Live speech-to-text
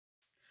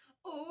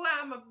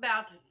I'm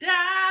about to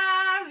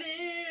dive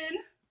in.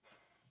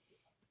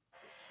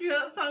 You know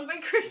that song by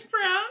Chris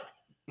Brown?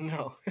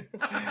 No.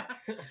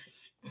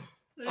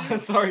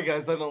 Sorry,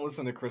 guys. I don't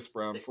listen to Chris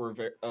Brown for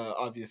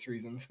obvious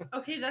reasons.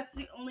 Okay, that's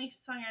the only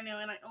song I know,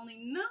 and I only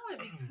know it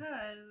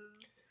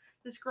because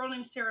this girl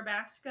named Sarah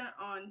Baska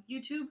on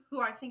YouTube,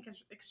 who I think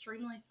is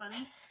extremely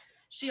funny,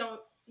 she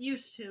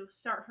used to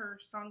start her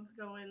songs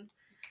going,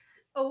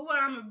 "Oh,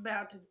 I'm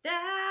about to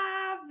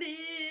dive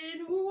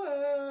in,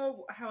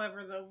 whoa."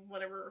 However, the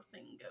whatever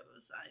thing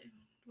goes, I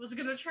was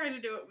gonna try to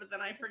do it, but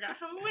then I forgot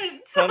how it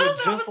went. Sounded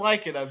just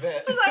like it, I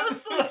bet. So that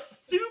was like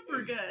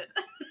super good.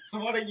 So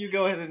why don't you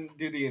go ahead and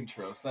do the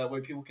intro, so that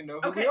way people can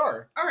know who Okay. we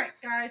are. All right,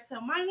 guys. So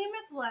my name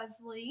is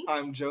Leslie,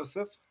 I'm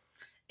Joseph.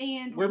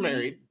 and We're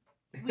married.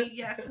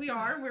 Yes, we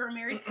are. We're a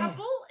married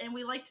couple, and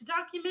we like to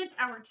document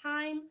our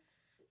time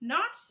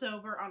not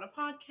sober on a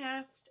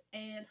podcast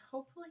and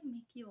hopefully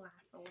make you laugh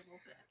a little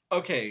bit.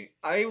 Okay,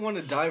 I want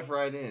to dive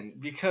right in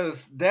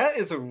because that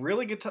is a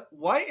really good time.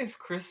 Why is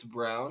Chris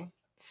Brown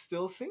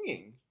still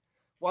singing?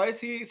 Why is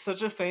he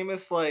such a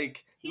famous,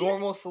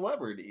 normal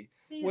celebrity?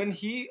 When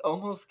he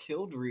almost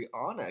killed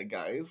Rihanna,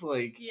 guys.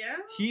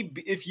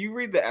 If you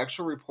read the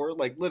actual report,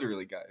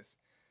 literally, guys.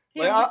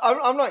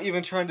 I'm not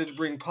even trying to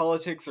bring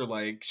politics or,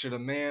 should a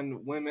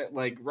man, women,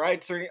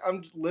 rights or anything.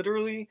 I'm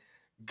literally,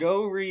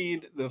 go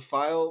read the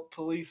file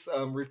police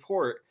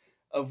report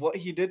of what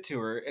he did to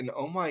her, and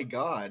oh my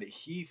god,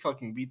 he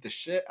fucking beat the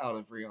shit out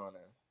of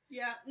Rihanna.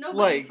 Yeah,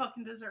 nobody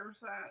fucking deserves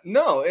that.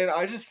 No, and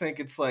I just think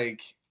it's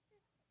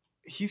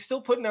he's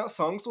still putting out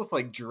songs with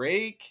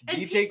Drake, and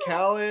DJ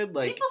Khaled,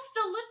 people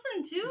still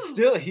listen too.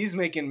 Still, he's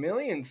making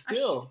millions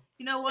still.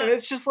 You know what? And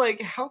it's just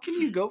how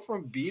can you go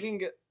from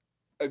beating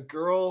a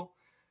girl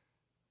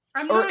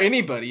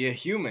anybody, a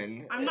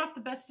human? I'm not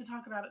the best to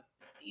talk about it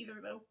either,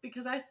 though,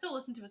 because I still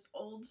listen to his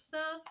old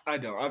stuff. I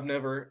don't. I've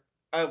never.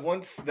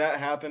 Once that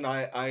happened,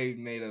 I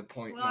made a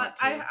point not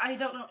to. I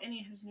don't know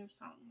any of his new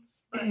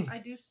songs, but I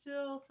do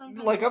still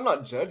sometimes. I'm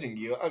not judging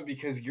you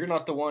because you're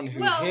not the one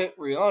who hit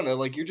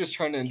Rihanna. You're just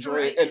trying to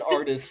enjoy an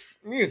artist's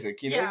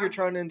music. You know, you're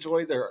trying to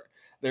enjoy their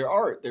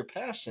art, their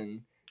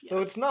passion. Yeah.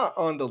 So it's not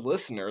on the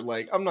listener.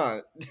 I'm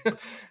not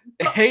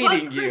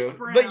hating you.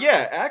 Brown. But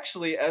yeah,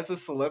 actually, as a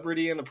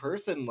celebrity and a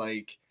person,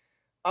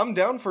 I'm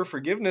down for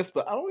forgiveness,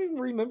 but I don't even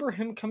remember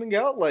him coming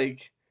out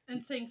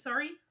and saying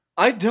sorry.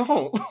 I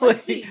don't.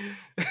 Let's see.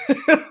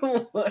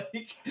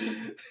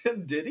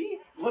 Did he?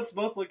 Let's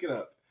both look it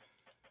up.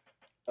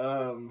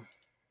 4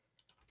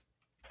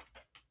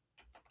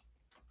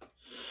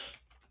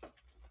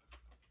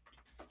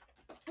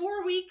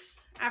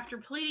 weeks after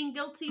pleading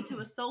guilty to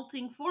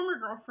assaulting former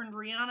girlfriend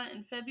Rihanna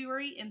in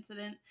February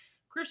incident,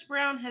 Chris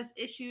Brown has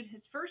issued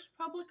his first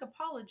public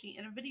apology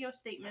in a video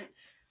statement.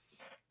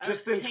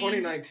 Just in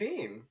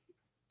 2019.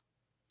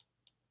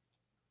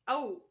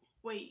 Oh,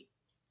 wait.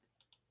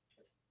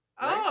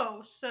 Right?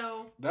 Oh,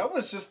 so... That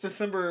was just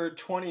December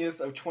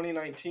 20th of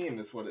 2019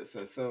 is what it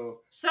says.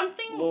 So a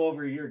little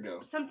over a year ago.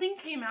 Something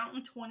came out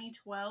in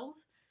 2012,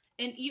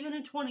 and even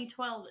in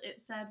 2012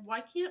 it said,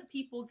 "Why can't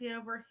people get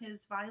over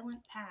his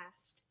violent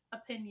past?"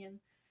 opinion.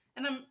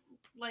 And I'm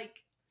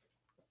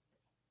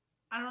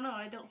I don't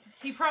know,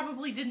 he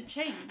probably didn't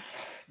change.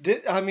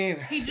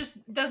 He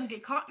just doesn't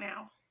get caught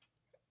now.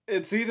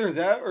 It's either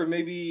that or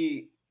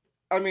maybe...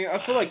 I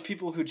feel like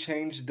people who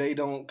change, they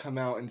don't come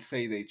out and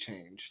say they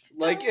changed.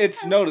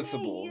 It's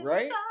noticeable,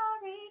 right?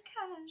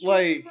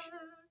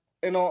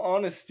 In all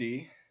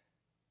honesty...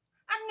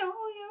 I know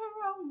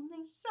you're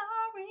only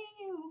sorry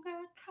you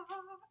got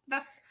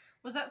caught.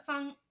 Was that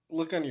song...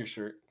 Look on your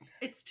shirt.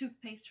 It's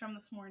toothpaste from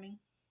this morning.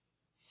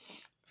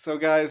 So,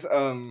 guys,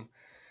 I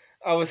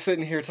was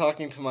sitting here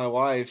talking to my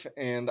wife,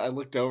 and I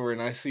looked over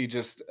and I see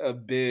just a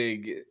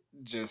big,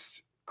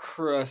 just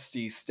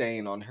crusty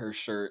stain on her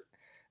shirt.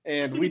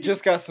 And we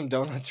just got some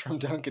donuts from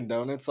Dunkin'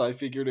 Donuts, so I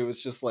figured it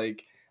was just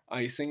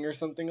icing or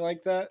something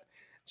like that.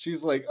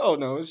 She's like, "Oh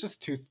no, it's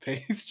just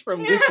toothpaste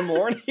from this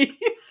morning."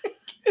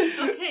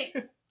 Okay,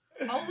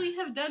 all we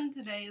have done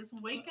today is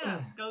wake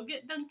up, go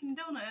get Dunkin'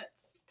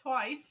 Donuts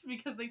twice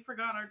because they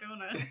forgot our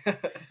donuts.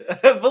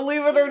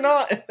 Believe it or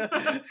not,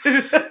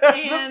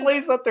 the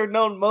place that they're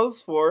known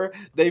most for,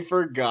 they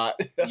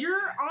forgot.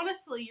 You're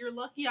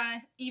lucky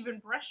I even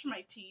brushed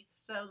my teeth.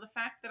 So the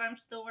fact that I'm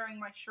still wearing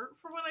my shirt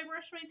for when I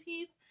brush my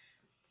teeth,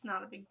 it's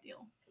not a big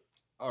deal.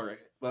 All right,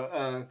 but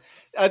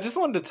I just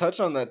wanted to touch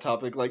on that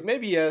topic.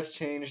 Maybe he has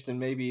changed, and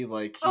maybe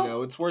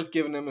it's worth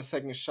giving him a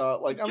second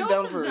shot. I'm Joseph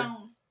down for.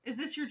 Zone. Is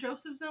this your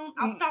Joseph Zone?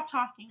 I'll stop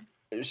talking.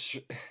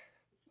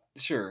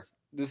 Sure,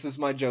 this is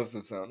my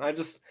Joseph Zone. I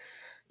just,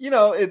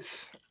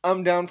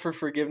 I'm down for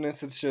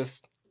forgiveness. It's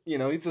just,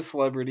 he's a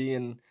celebrity,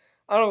 and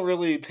I don't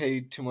really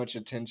pay too much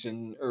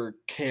attention or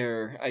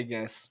care, I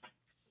guess,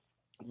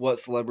 what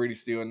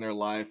celebrities do in their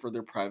life or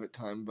their private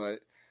time.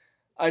 But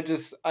I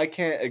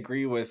can't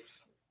agree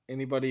with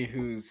anybody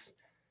who's,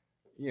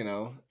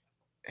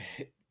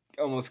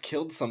 almost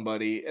killed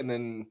somebody and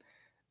then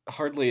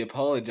hardly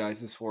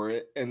apologizes for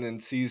it and then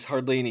sees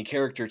hardly any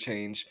character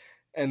change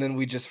and then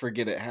we just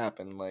forget it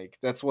happened.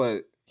 That's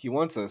what he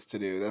wants us to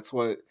do. That's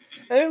what,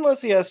 and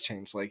unless he has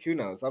changed, like who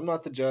knows? I'm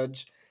not the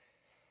judge.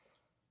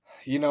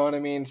 You know what I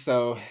mean?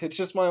 So it's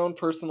just my own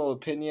personal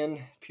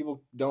opinion.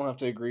 People don't have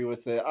to agree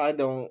with it. I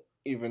don't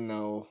even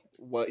know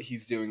what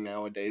he's doing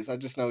nowadays. I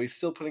just know he's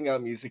still putting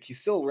out music.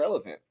 He's still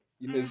relevant.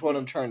 You know, is what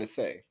I'm trying to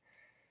say.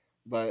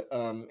 But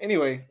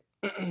anyway,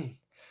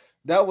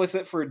 that was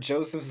it for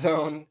Joseph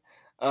Zone.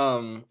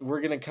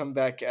 We're gonna come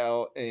back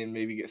out and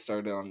maybe get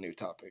started on a new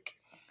topic.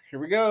 Here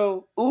we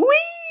go.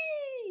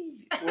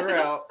 Wee! We're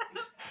out.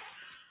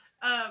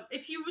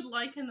 If you would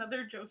like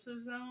another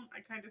Joseph Zone,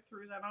 I kind of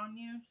threw that on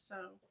you, so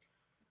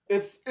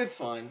It's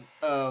fine.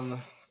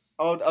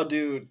 I'll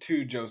do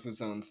 2 Joseph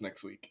Zones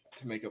next week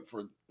to make up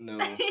for no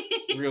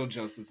real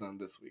Joseph Zone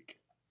this week.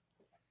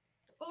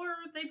 Or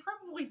they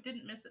probably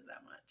didn't miss it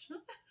that much.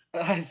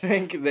 I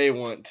think they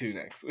want 2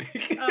 next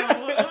week.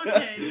 Oh,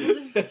 okay. We'll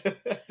just do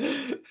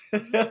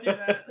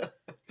that.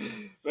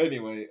 But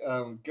anyway,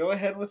 go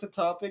ahead with the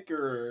topic,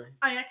 or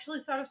I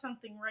actually thought of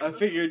something right. I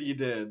figured you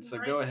did, so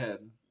go ahead.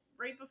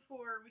 Right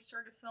before we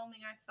started filming,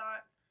 I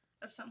thought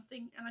of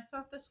something, and I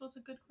thought this was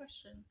a good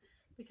question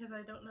because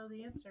I don't know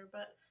the answer.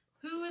 But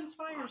who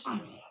inspires you?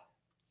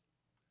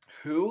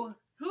 Who?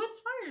 Who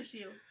inspires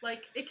you?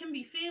 Like, it can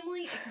be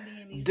family, it can be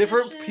a musician.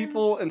 Different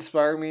people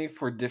inspire me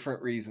for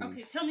different reasons.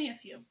 Okay, tell me a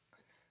few.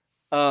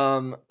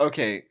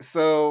 Okay,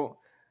 so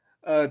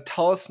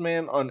Tallest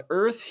Man on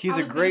Earth, he's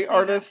a great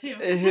artist.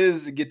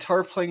 His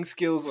guitar playing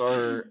skills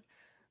are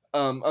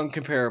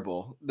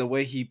uncomparable. The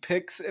way he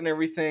picks and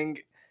everything,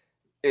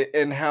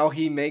 and how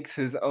he makes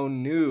his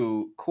own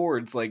new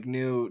chords, like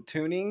new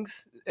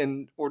tunings,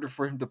 in order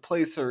for him to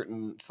play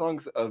certain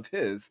songs of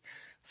his.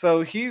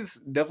 So he's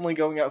definitely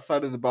going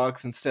outside of the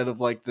box instead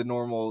of like the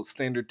normal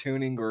standard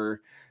tuning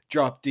or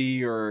drop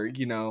D or,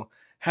 you know,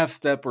 half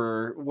step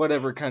or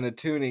whatever kind of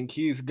tuning.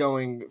 He's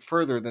going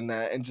further than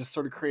that and just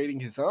sort of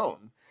creating his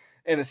own.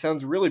 And it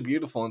sounds really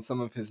beautiful in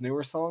some of his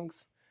newer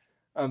songs.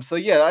 So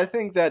yeah, I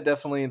think that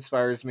definitely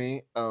inspires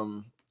me.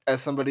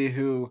 As somebody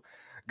who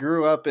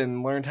grew up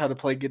and learned how to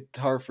play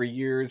guitar for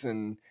years,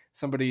 and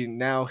somebody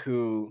now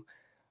who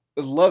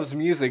loves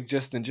music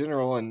just in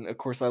general, and of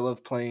course I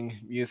love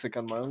playing music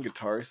on my own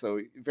guitar, so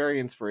very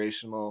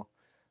inspirational.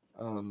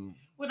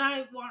 When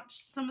I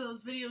watched some of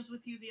those videos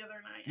with you the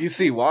other night, you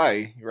see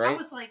why, right? I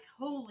was like,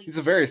 holy He's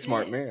a very shit.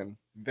 smart man.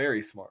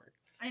 Very smart.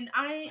 And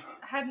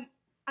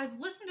I've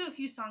listened to a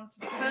few songs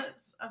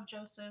because of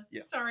Joseph.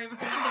 Yeah. Sorry about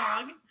the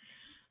dog.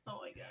 Oh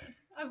my god.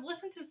 I've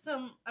listened to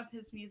some of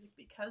his music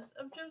because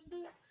of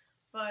Joseph,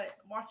 but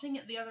watching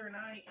it the other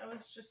night, I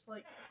was just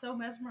like so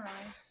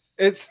mesmerized.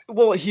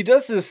 Well, he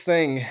does this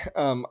thing.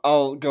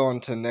 I'll go on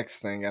to the next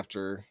thing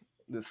after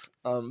this.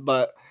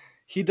 But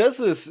he does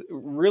this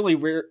really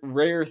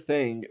rare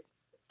thing,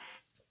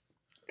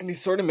 and he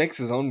sort of makes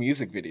his own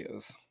music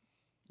videos.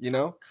 You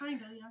know,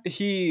 kinda,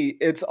 yeah.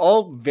 It's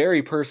all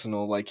very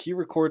personal. Like he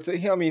records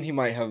it. I mean, he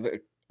might have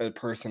a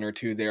person or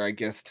two there, I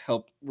guess, to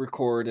help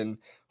record and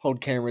hold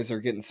cameras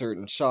or get in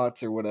certain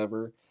shots or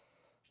whatever.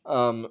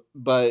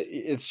 But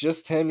it's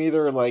just him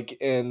either like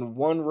in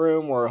one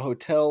room or a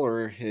hotel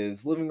or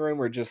his living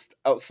room or just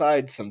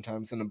outside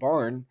sometimes in a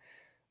barn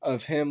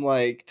of him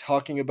like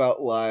talking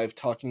about life,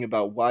 talking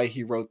about why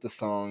he wrote the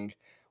song,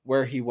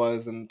 where he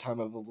was in the time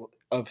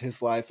of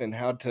his life, and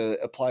how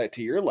to apply it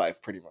to your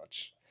life, pretty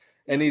much.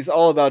 And he's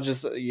all about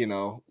just, you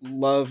know,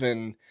 love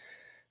and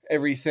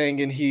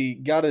everything. And he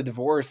got a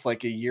divorce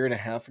like a year and a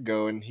half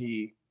ago, and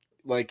he,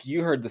 like,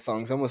 you heard the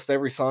songs. Almost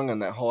every song on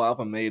that whole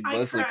album made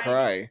Leslie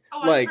cry.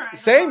 Like,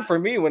 same for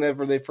me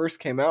whenever they first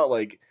came out.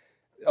 Like,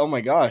 oh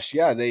my gosh,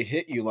 yeah, they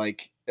hit you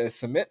like a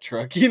cement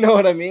truck. You know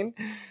what I mean?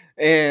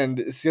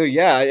 And so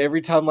yeah,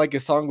 every time like a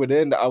song would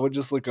end, I would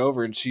just look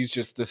over and she's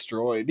just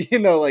destroyed. You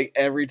know, like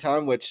every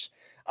time. Which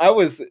I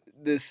was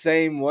the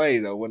same way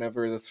though.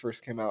 Whenever this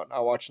first came out, I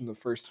watched them the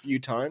first few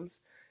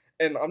times,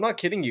 and I'm not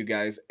kidding you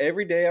guys.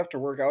 Every day after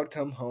work, I would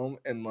come home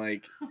and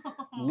like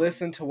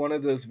listen to one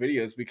of those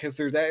videos because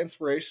they're that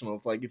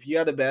inspirational. Like if you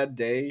had a bad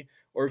day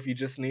or if you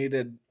just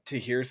needed to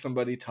hear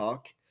somebody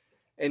talk,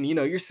 and you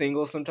know you're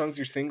single, sometimes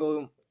you're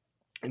single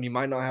and you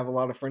might not have a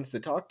lot of friends to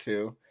talk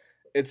to,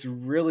 it's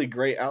really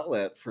great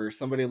outlet for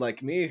somebody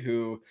like me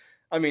who,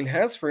 I mean,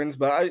 has friends,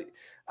 but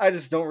I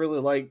just don't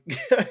really like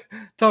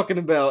talking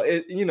about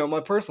it, you know, my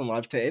personal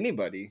life to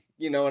anybody.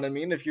 You know what I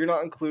mean? If you're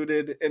not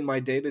included in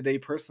my day-to-day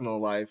personal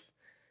life,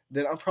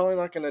 then I'm probably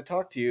not going to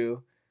talk to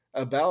you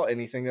about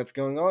anything that's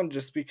going on,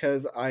 just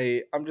because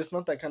I'm just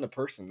not that kind of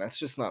person. That's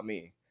just not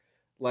me.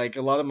 Like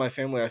a lot of my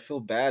family, I feel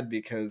bad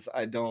because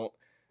I don't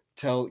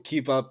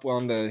keep up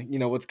on the, you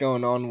know, what's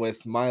going on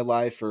with my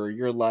life or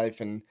your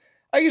life. And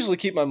I usually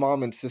keep my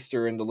mom and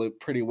sister in the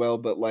loop pretty well,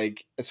 but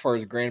like as far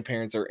as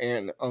grandparents or aunt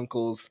and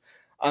uncles,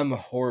 I'm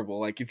horrible.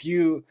 Like if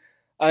you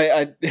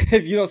I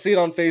if you don't see it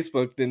on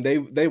Facebook, then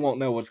they won't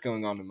know what's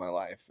going on in my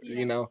life. Yeah.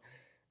 You know.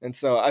 And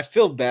so I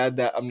feel bad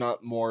that I'm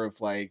not more of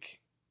like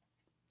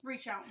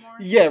reach out more.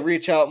 Yeah,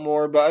 reach out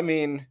more, but I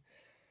mean,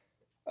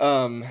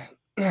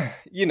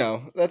 you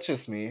know, that's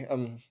just me.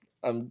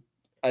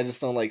 I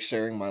just don't like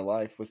sharing my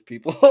life with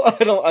people.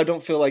 I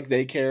don't feel like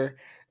they care,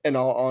 in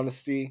all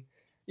honesty.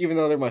 Even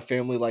though they're my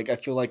family, like I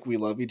feel like we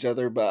love each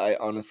other, but I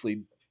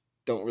honestly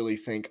don't really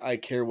think I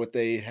care what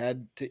they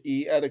had to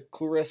eat at a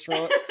cool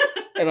restaurant.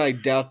 And I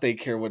doubt they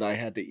care what I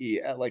had to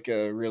eat at like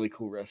a really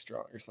cool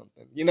restaurant or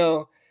something, you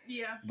know?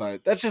 Yeah.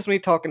 But that's just me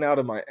talking out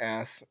of my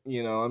ass,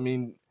 you know? I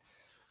mean,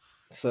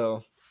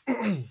 so.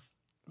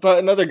 But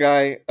another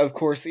guy, of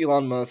course,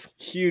 Elon Musk,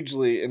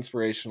 hugely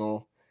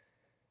inspirational.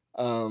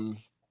 Um,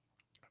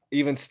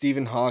 even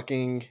Stephen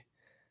Hawking.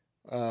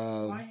 Why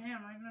him?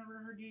 I've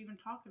never heard you even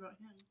talk about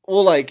him.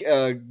 Well, like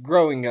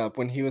growing up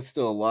when he was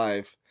still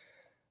alive,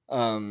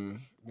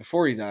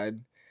 before he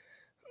died.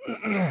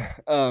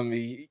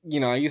 You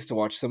know, I used to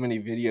watch so many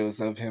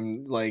videos of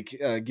him like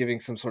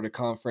giving some sort of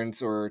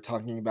conference or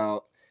talking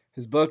about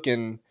his book,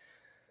 and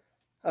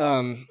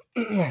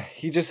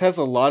he just has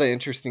a lot of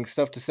interesting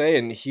stuff to say,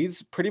 and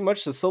he's pretty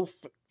much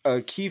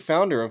the key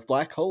founder of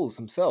black holes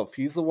himself.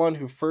 He's the one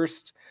who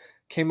first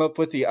came up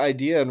with the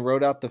idea and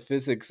wrote out the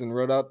physics and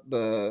wrote out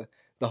the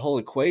whole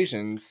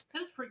equations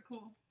That is pretty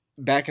cool.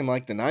 back in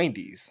like the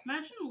 90s.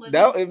 Imagine living.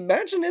 Now,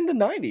 imagine in the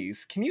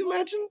 90s. Can you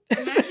imagine?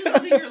 Imagine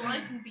living your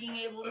life and being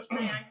able to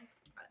say,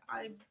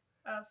 I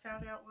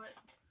found out what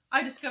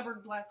I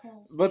discovered black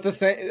holes. But the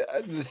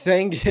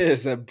thing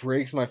is that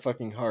breaks my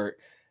fucking heart.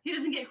 He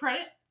doesn't get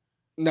credit.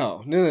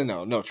 No.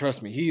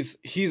 Trust me,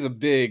 he's a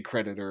big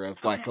creditor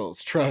of black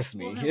holes. Trust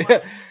me.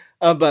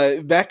 Well,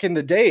 but back in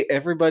the day,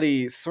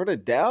 everybody sort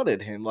of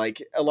doubted him.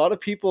 Like a lot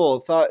of people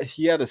thought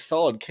he had a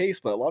solid case,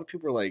 but a lot of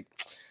people were like,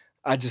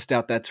 I just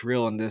doubt that's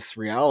real in this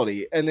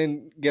reality. And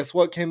then guess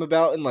what came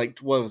about in like,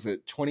 what was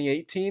it,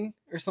 2018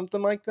 or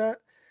something like that?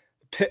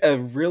 A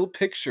real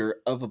picture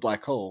of a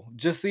black hole,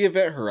 just the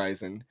event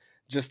horizon,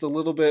 just a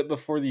little bit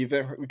before the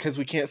event, because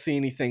we can't see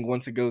anything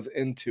once it goes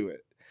into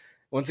it.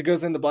 Once it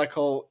goes in the black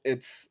hole,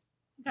 it's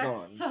that's gone.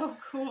 so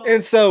cool.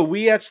 And so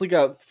we actually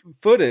got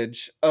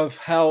footage of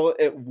how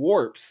it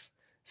warps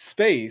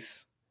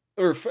space,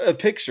 or a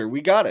picture.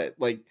 We got it.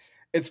 Like,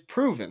 it's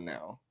proven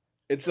now.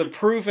 It's a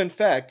proven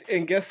fact.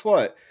 And guess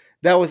what?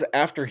 That was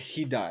after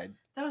he died.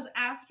 That was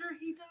after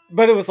he died?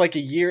 But it was like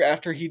a year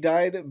after he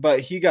died,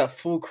 but he got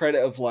full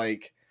credit of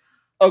like,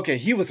 okay,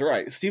 he was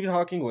right. Stephen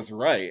Hawking was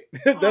right.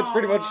 That's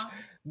pretty much,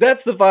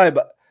 that's the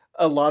vibe.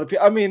 A lot of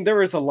people, I mean, there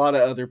was a lot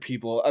of other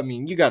people. I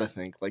mean, you got to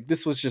think, like,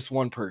 this was just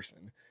one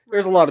person.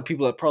 There's a lot of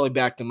people that probably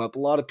backed him up. A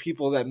lot of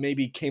people that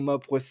maybe came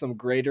up with some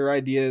greater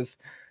ideas.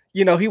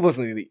 You know, he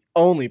wasn't the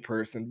only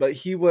person, but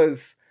he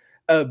was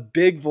a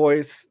big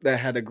voice that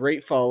had a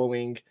great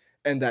following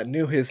and that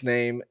knew his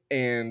name,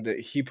 and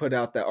he put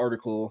out that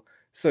article.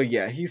 So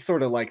yeah, he's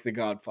sort of like the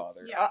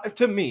Godfather,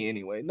 to me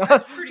anyway.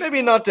 Not maybe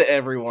cool. Not to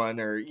everyone,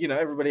 or you know,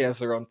 everybody has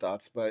their own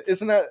thoughts, but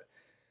isn't that?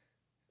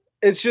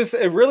 It's just,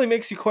 it really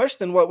makes you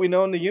question what we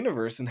know in the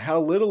universe and how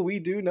little we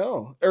do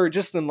know, or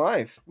just in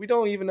life. We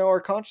don't even know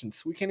our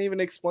conscience. We can't even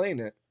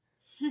explain it.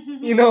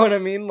 You know what I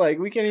mean? Like,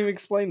 we can't even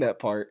explain that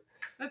part.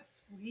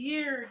 That's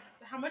weird.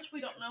 How much we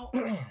don't know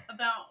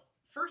about,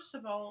 first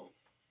of all,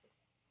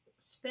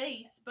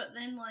 space, but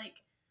then like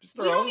just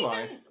our own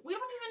life. We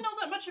don't even know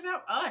that much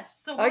about us.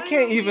 So I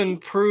can't even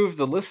prove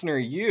the listener,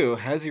 you,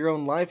 has your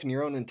own life and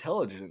your own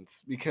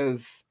intelligence,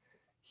 because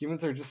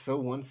humans are just so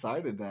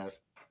one-sided that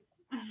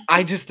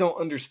I just don't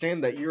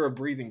understand that you're a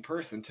breathing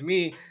person. To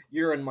me,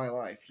 you're in my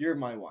life. You're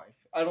my wife.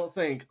 I don't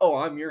think, oh,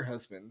 I'm your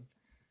husband.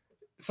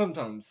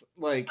 Sometimes,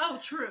 like, oh,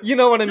 true. You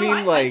know what I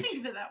mean? Like, I think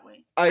of it that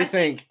way. I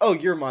think, oh,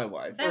 you're my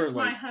wife. That's or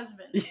like, my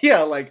husband.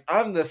 Yeah, like,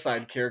 I'm the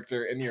side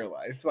character in your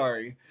life.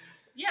 Sorry.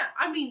 Yeah,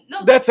 I mean,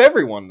 no. That's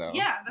everyone, though.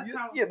 Yeah, that's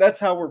how. Yeah,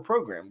 that's how we're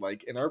programmed,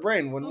 like, in our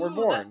brain when we're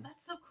born.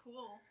 That's so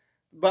cool.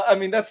 But, I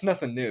mean, that's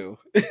nothing new.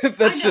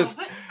 That's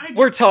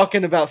we're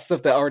talking about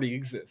stuff that already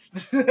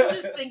exists. I'm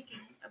just thinking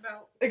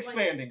about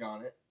expanding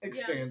on it.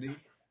 Expanding.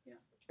 Yeah.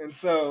 And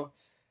so,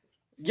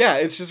 yeah,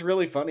 it's just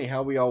really funny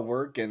how we all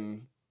work,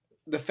 and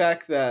the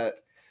fact that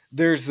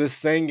there's this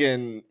thing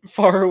in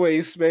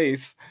faraway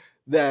space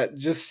that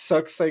just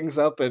sucks things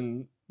up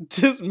and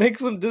just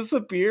makes them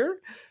disappear.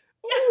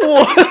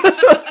 Yeah,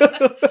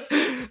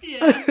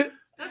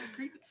 that's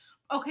creepy.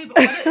 Okay,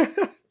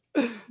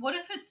 but what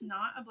if it's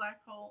not a black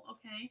hole?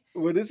 Okay.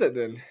 What is it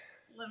then?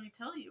 Let me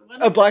tell you.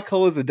 A black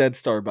hole is a dead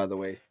star, by the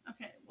way.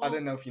 Okay. Well, I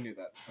didn't know if you knew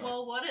that. So.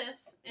 Well, what if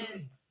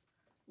it's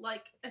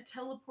like a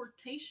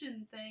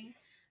teleportation thing?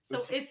 So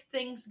if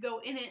things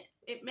go in it,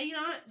 it may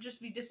not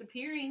just be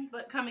disappearing,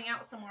 but coming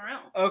out somewhere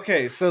else.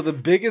 Okay, so the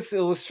biggest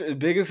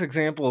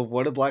example of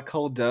what a black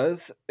hole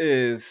does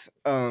is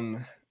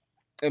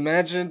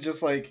imagine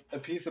just like a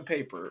piece of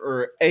paper,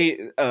 or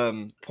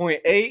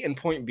point A and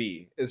point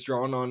B is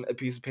drawn on a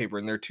piece of paper,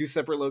 and they're two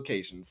separate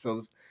locations.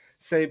 So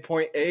say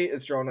point A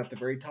is drawn at the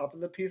very top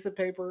of the piece of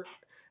paper,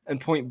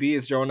 and point B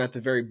is drawn at the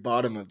very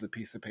bottom of the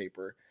piece of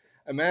paper.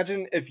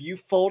 Imagine if you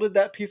folded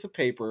that piece of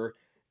paper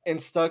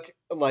and stuck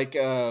like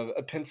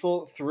a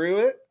pencil through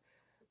it,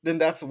 then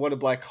that's what a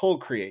black hole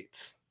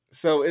creates.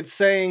 So it's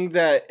saying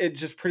that it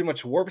just pretty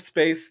much warps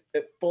space,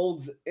 it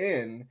folds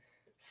in,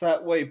 so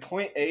that way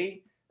point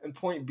A and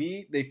point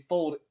B, they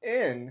fold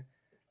in,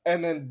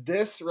 and then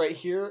this right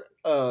here,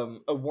 a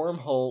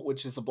wormhole,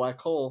 which is a black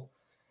hole,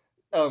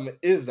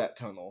 is that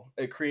tunnel.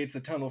 It creates a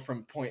tunnel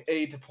from point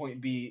A to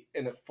point B,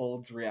 and it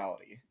folds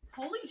reality.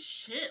 Holy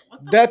shit!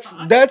 What the That's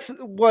fuck? that's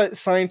what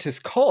scientists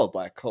call a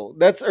black hole.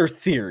 That's our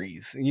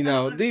theories. You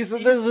know, this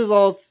is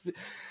all.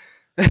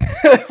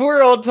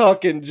 We're all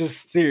talking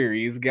just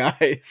theories,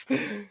 guys.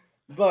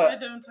 But I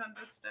don't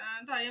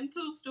understand. I am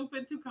too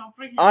stupid to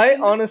comprehend. I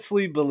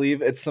honestly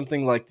believe it's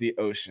something like the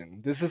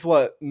ocean. This is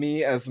what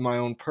me, as my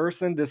own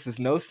person, this is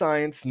no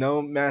science,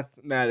 no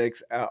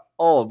mathematics at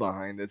all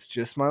behind. It's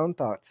just my own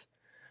thoughts.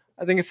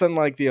 I think it's something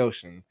like the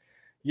ocean.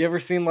 You ever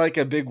seen like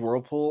a big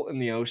whirlpool in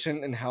the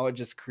ocean and how it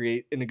just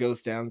create and it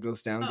goes down,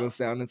 goes down, goes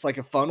down. It's like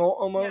a funnel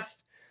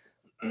almost.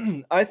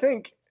 Yeah. I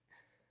think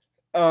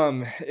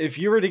if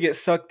you were to get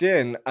sucked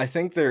in, I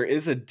think there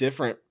is a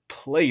different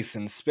place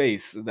in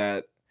space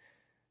that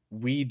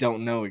we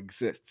don't know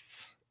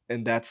exists.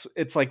 And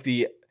it's like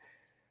the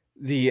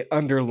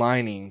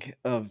underlining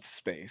of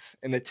space.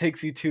 And it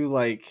takes you to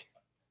like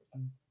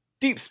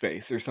deep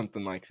space or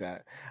something like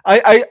that.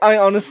 I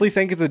honestly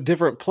think it's a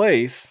different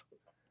place.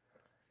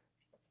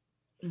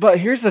 But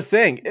here's the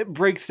thing, it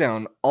breaks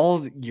down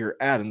all your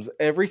atoms.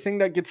 Everything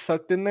that gets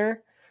sucked in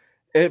there,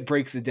 it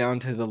breaks it down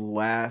to the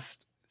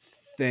last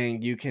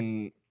thing you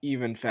can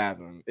even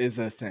fathom is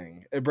a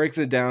thing. It breaks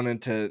it down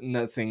into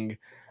nothing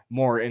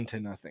more into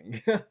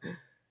nothing.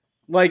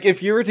 Like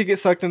if you were to get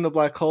sucked in the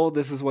black hole,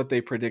 this is what they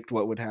predict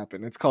what would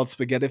happen. It's called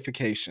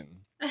spaghettification.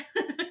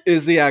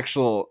 Is the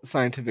actual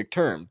scientific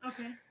term.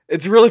 Okay.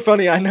 It's really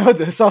funny. I know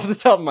this off the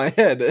top of my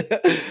head,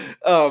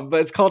 but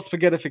it's called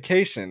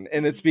spaghettification,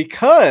 and it's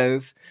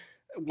because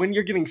when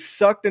you're getting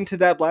sucked into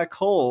that black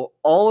hole,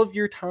 all of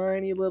your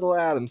tiny little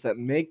atoms that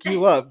make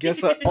you up,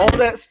 guess what? All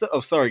that stuff.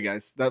 Oh, sorry,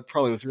 guys. That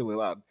probably was really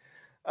loud.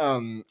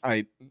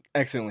 I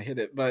accidentally hit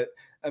it, but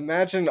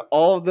imagine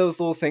all of those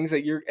little things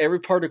that every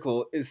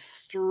particle is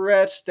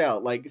stretched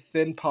out like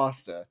thin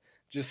pasta,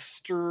 just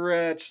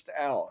stretched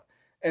out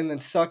and then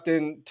sucked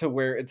in to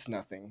where it's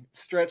nothing.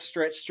 Stretch,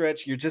 stretch,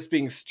 stretch. You're just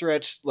being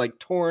stretched, like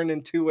torn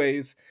in two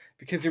ways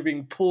because you're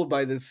being pulled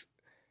by this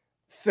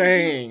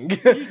thing.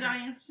 Did you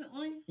die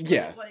instantly?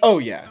 Yeah. Like, oh,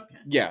 yeah. Okay.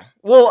 Yeah.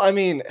 Well, I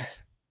mean,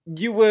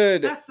 you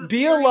would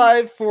be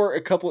alive for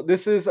a couple.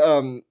 This is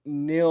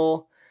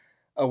Neil.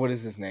 What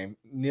is his name?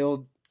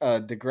 Neil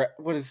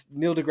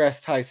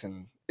deGrasse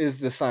Tyson is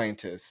the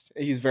scientist.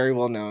 He's very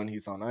well known.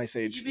 He's on Ice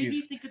Age. You made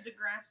me think of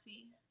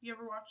Degrassi. You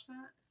ever watch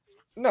that?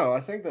 No, I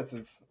think that's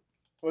his.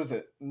 What is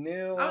it?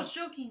 Neil. I was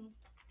joking.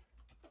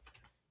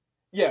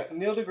 Yeah,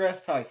 Neil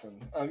deGrasse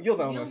Tyson. You'll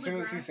know him as soon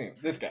as you see him.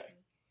 This guy.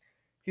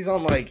 He's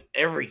on like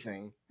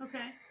everything. Okay.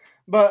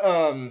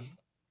 But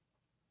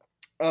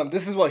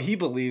this is what he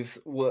believes.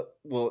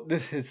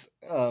 This is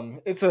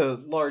it's a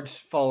large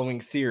following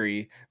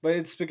theory, but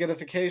it's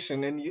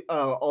spaghettification, and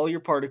all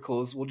your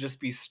particles will just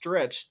be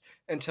stretched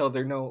until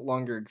they're no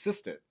longer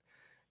existent.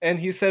 And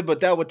he said, but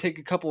that would take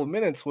a couple of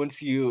minutes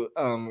once you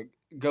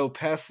go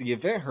past the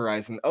event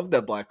horizon of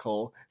that black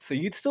hole, so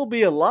you'd still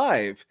be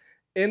alive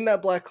in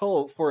that black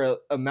hole for an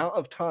amount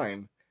of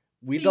time.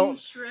 Being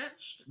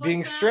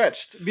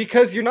stretched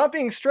because you're not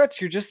being stretched.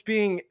 You're just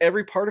being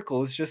every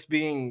particle is just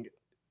being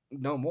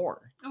no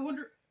more. I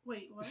wonder.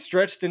 Wait, what?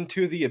 Stretched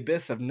into the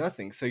abyss of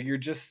nothing. So you're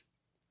just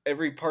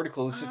every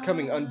particle is just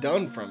coming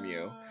undone from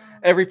you.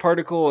 Every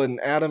particle and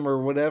atom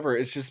or whatever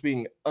is just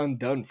being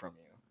undone from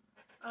you.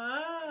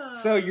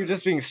 So you're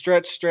just being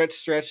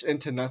stretched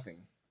into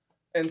nothing.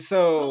 And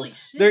so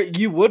there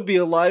you would be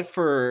alive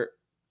for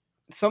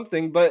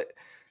something, but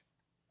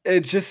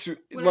it just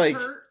would like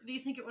it hurt? Do you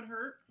think it would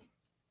hurt?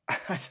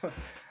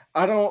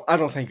 I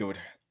don't think it would.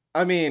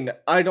 I mean,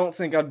 I don't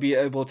think I'd be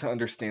able to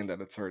understand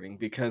that it's hurting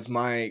because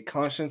my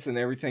conscience and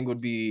everything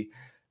would be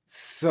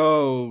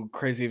so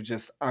crazy of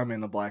just I'm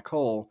in a black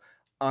hole.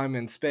 I'm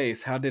in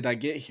space. How did I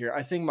get here?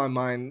 I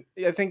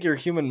think your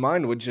human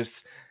mind would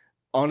just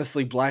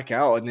honestly black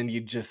out and then you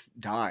just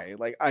die.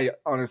 Like I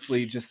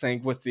honestly just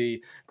think with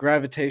the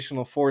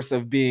gravitational force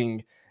of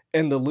being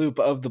in the loop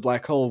of the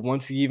black hole,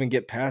 once you even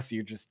get past,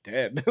 you're just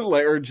dead,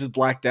 like or just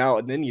blacked out,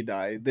 and then you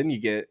die. Then you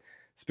get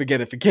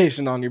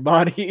spaghettification on your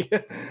body.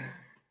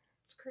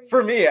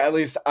 For me, at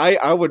least,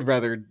 I would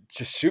rather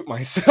just shoot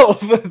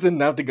myself than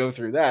have to go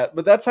through that.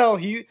 But that's how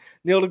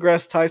Neil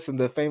deGrasse Tyson,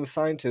 the famous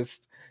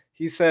scientist,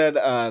 he said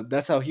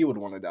that's how he would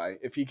want to die.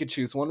 If he could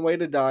choose one way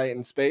to die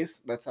in space,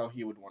 that's how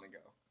he would want to go.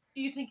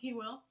 Do you think he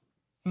will?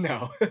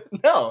 No,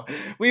 no,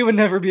 we would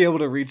never be able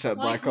to reach that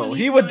black hole.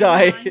 He would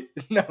die.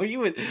 No, he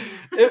would.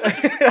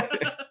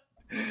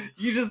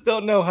 You just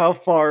don't know how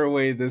far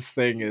away this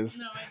thing is.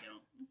 No, I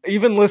don't.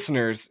 Even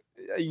listeners,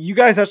 you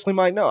guys actually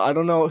might know. I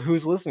don't know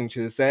who's listening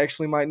to this. They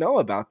actually might know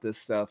about this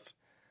stuff.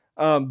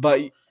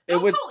 But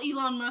don't call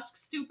Elon Musk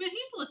stupid.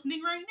 He's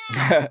listening right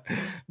now.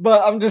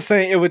 But I'm just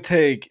saying it would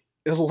take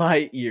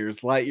light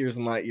years,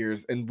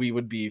 and we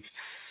would be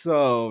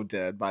so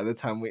dead by the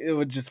time it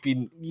would just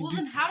be. Well,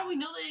 then how do we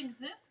know they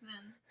exist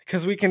then?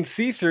 Because we can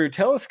see through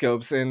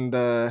telescopes and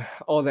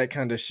all that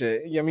kind of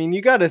shit. I mean,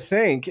 you got to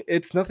think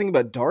it's nothing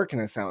but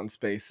darkness out in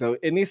space. So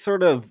any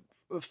sort of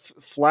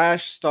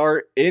flash,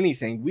 star,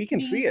 anything, we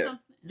can see it.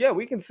 Yeah,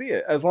 we can see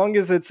it as long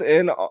as it's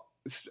in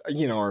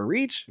our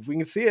reach, if we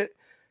can see it,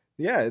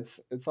 yeah,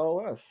 it's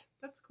all us.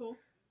 That's cool.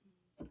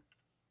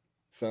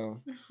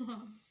 So,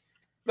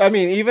 I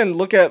mean, even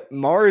look at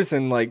Mars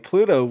and like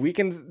Pluto.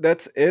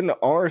 That's in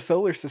our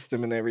solar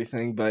system and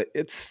everything, but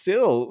it's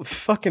still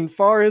fucking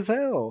far as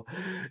hell.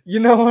 You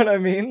know what I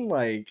mean?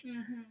 Like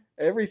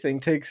everything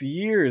takes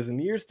years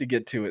and years to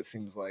get to. It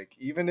seems like,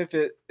 even if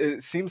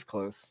it seems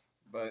close.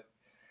 But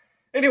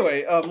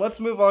anyway, let's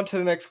move on to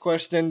the next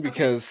question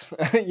because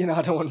I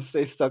don't want to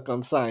stay stuck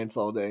on science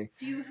all day.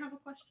 Do you have a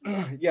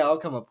question? Yeah, I'll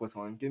come up with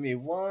one. Give me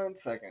 1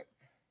 second.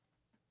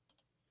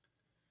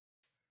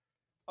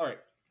 All right.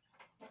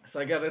 So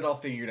I got it all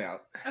figured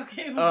out.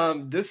 Okay.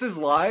 This is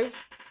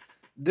live.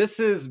 This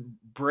is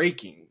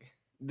breaking.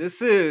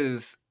 This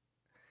is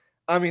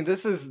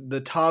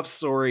the top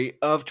story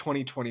of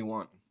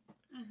 2021.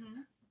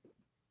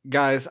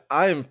 Guys,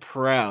 I am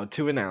proud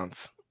to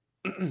announce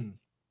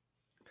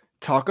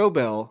Taco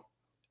Bell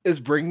is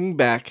bringing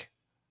back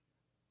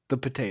the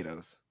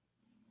potatoes.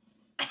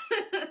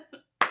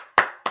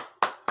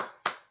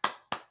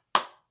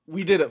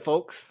 We did it,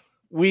 folks.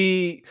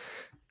 We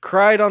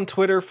cried on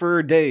Twitter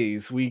for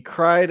days. We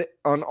cried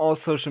on all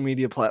social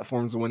media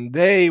platforms when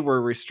they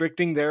were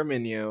restricting their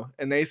menu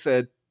and they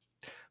said,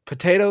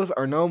 potatoes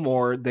are no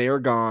more. They are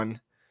gone.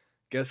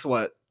 Guess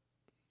what?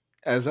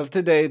 As of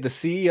today, the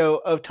CEO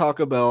of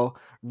Taco Bell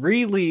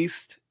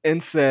released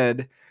and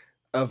said,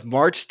 of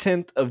March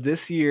 10th of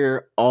this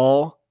year,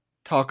 all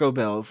Taco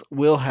Bells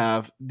will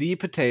have the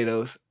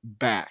potatoes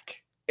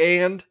back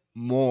and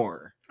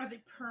more. Are they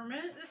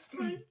permanent this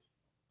time?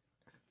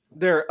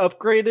 They're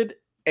upgraded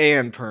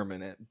and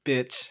permanent,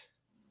 bitch.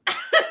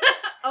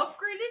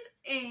 Upgraded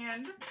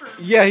and permanent.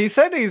 Yeah, he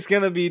said he's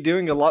going to be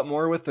doing a lot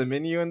more with the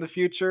menu in the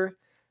future.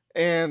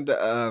 And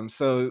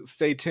so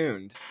stay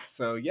tuned.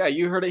 So yeah,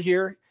 you heard it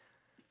here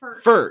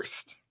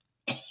first.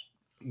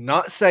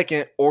 Not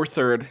second or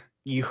third.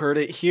 You heard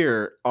it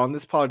here on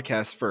this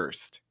podcast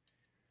first.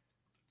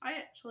 I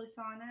actually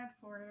saw an ad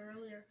for it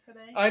earlier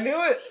today. I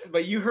knew it,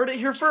 but you heard it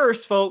here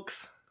first,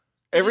 folks.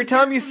 Every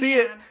time you see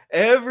it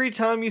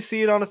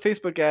on a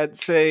Facebook ad,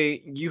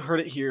 say you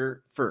heard it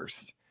here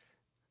first.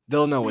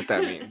 They'll know what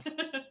that means.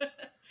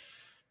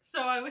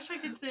 So I wish I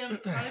could say I'm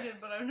excited,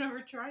 but I've never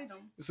tried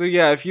them. So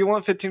yeah, if you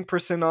want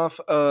 15% off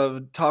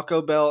of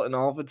Taco Bell and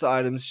all of its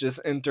items, just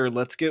enter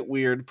Let's Get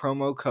Weird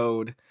promo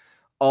code,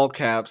 all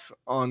caps,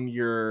 on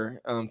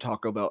your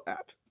Taco Bell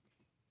app.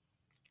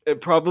 It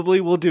probably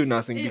will do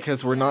nothing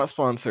because we're not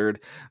sponsored.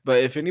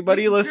 But if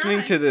anybody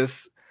listening to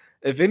this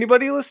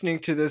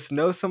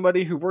knows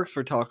somebody who works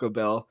for Taco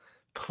Bell,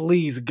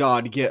 please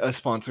God, get us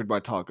sponsored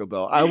by Taco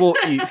Bell. I will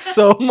eat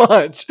so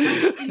much.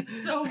 Eat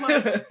so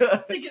much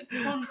to get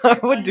sponsored. I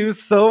would do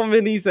so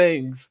many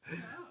things.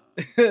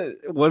 Wow.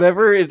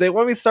 Whatever. If they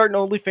want me to start an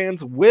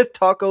OnlyFans with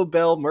Taco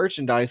Bell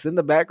merchandise in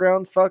the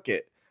background, fuck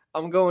it.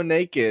 I'm going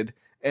naked.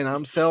 And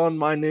I'm selling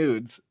my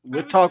nudes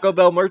with Taco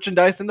Bell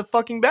merchandise in the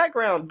fucking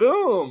background.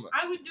 Boom!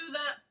 I would do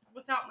that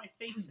without my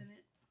face in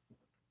it.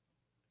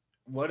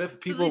 What if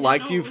people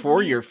liked you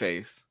for your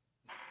face?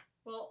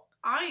 Well,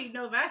 I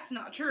know that's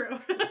not true.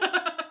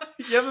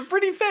 You have a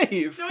pretty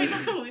face. No, I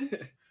don't.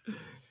 I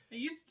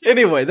used to.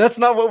 Anyway, that's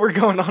not what we're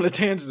going on a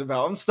tangent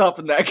about. I'm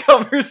stopping that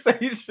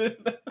conversation.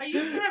 I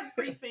used to have a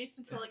pretty face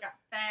until I got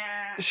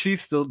fat. She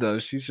still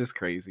does. She's just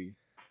crazy.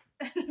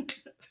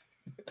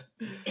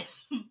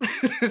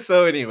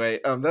 So anyway,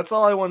 that's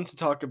all I wanted to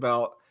talk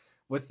about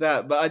with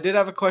that. But I did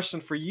have a question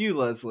for you,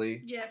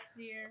 Leslie. Yes,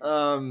 dear.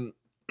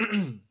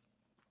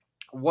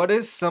 What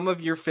is some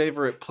of your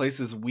favorite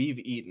places we've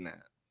eaten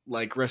at,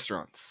 like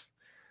restaurants?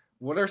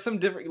 What are some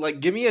different? Like,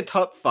 give me a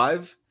top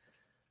 5.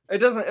 It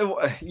doesn't,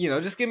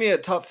 just give me a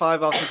top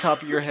 5 off the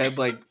top of your head,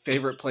 like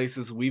favorite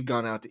places we've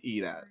gone out to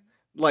eat at.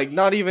 Like,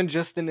 not even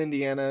just in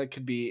Indiana. It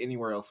could be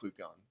anywhere else we've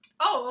gone.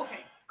 Oh,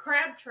 okay.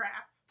 Crab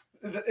Trap.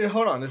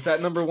 Hold on, is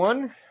that number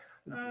 1?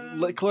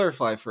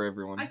 Clarify for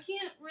everyone. I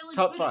can't really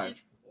top put 5. It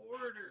in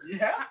order. You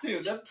have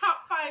to. Just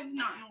top 5,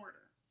 not in order.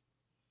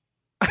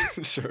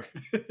 Sure.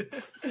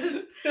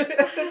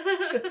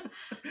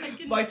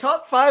 My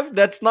top 5.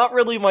 That's not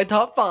really my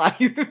top 5.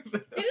 It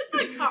is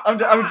my top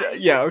 5.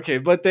 Yeah, okay,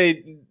 but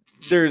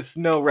there's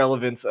no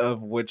relevance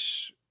of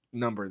which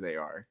number they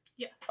are.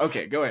 Yeah.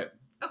 Okay, go ahead.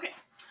 Okay,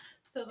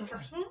 so the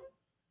first one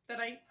that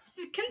I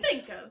can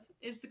think of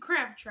is the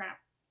Crab Trap.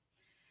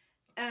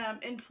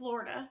 In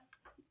Florida.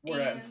 We're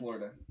at in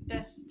Florida.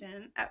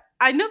 Destin.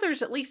 I know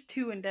there's at least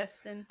 2 in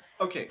Destin.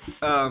 Okay.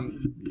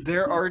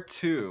 There are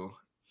 2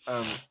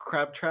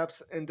 crab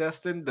traps in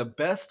Destin. The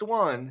best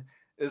one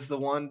is the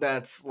one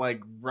that's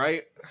like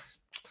right.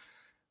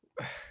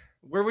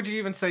 Where would you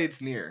even say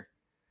it's near?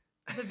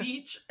 The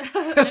beach.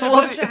 And a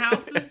bunch of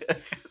houses.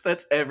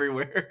 That's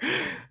everywhere.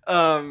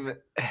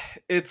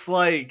 It's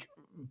like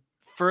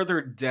further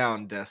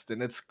down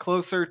Destin. It's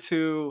closer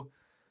to.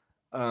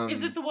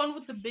 Is it the one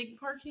with the big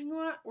parking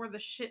lot or the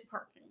shit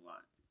parking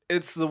lot?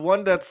 It's the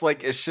one that's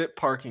like a shit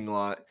parking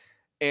lot,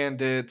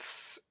 and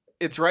it's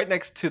right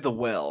next to the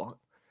well.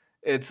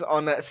 It's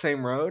on that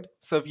same road.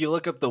 So if you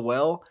look up the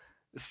well,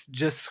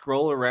 just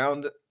scroll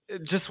around.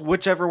 just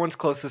whichever one's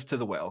closest to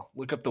the well.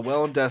 Look up the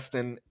well in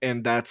Destin,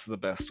 and that's the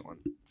best one.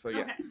 So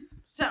yeah. Okay.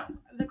 So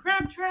the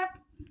Crab Trap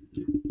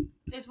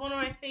is one of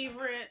my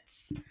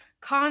favorites.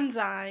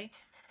 Kanzai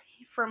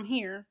from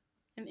here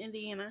in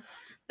Indiana,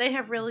 they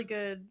have really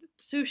good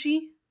sushi,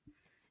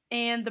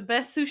 and the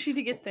best sushi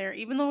to get there,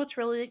 even though it's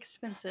really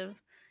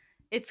expensive,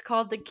 it's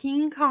called the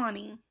King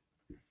Connie,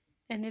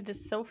 and it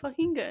is so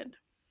fucking good.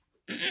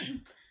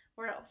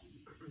 Where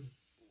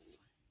else?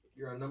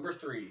 You're on number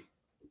 3.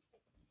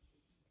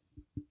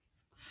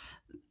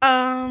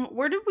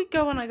 Where did we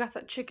go when I got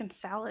that chicken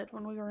salad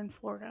when we were in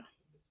Florida?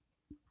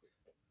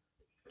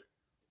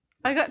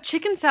 I got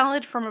chicken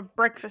salad from a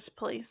breakfast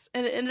place,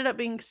 and it ended up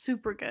being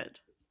super good.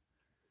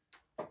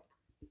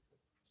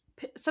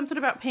 Something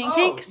about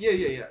pancakes? Oh,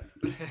 yeah.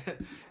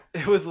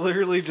 It was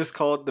literally just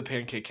called the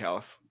Pancake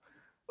House.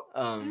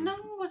 No,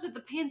 was it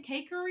the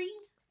Pancakery?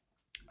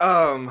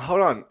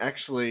 Hold on.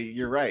 Actually,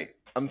 you're right.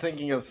 I'm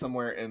thinking of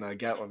somewhere in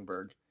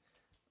Gatlinburg.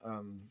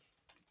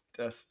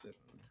 Destin.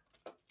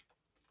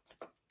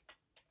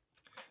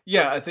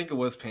 Yeah, I think it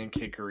was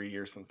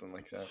Pancakery or something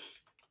like that.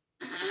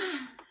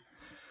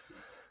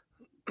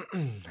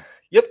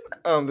 Yep,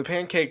 the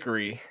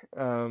Pancakery.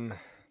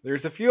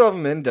 There's a few of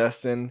them in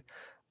Destin.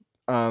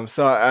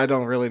 So I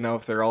don't really know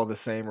if they're all the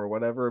same or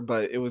whatever,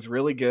 but it was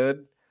really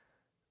good.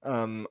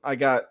 I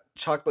got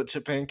chocolate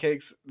chip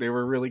pancakes. They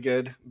were really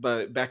good,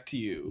 but back to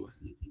you.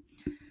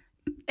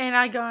 And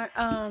I got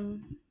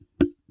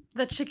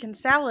the chicken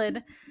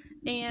salad,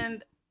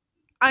 and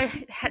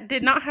I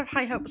did not have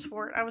high hopes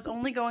for it. I was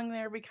only going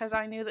there because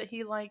I knew that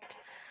he liked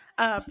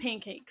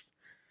pancakes.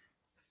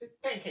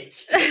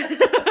 Pancakes.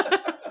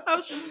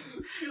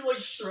 You're like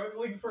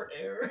struggling for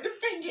air.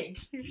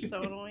 Pancakes. You're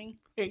so annoying.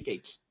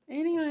 Pancakes.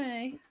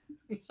 Anyway,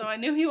 so I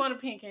knew he wanted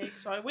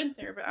pancakes, so I went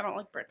there, but I don't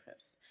like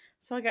breakfast.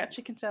 So I got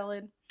chicken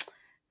salad.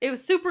 It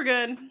was super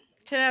good.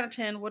 10 out of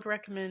 10 would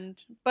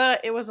recommend,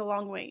 but it was a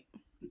long wait.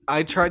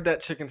 I tried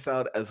that chicken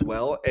salad as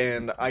well,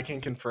 and I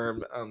can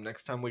confirm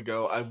next time we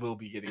go, I will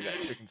be getting that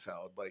chicken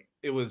salad. Like,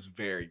 it was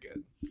very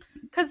good.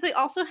 Because they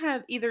also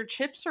had either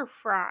chips or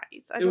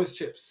fries. It was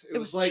chips. It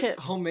was like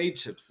chips. Homemade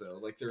chips, though.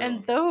 Like their and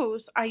own.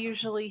 Those I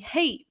usually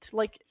hate.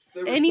 Like,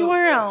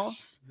 anywhere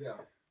else, yeah.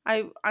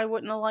 I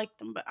wouldn't have liked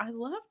them, but I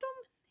loved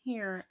them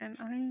here, and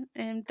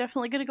I am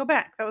definitely going to go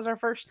back. That was our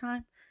first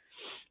time,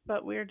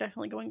 but we're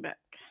definitely going back.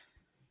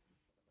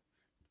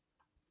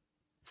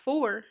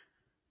 4.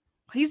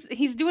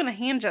 He's doing a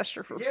hand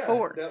gesture for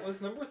 4. That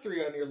was number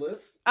 3 on your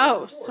list.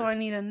 Oh, so I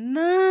need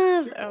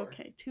another.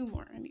 Okay, 2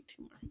 more. I need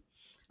 2 more.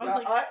 I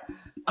was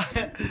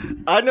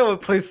I know a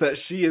place that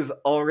she is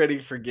already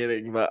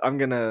forgetting, but I'm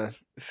gonna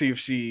see if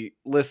she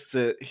lists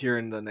it here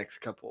in the next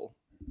couple.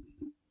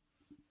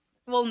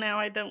 Well, now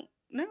I don't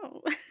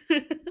know.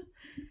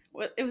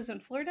 What? It was in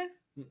Florida?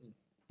 Mm-mm.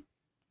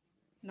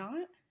 Not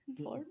in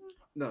Florida?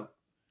 No.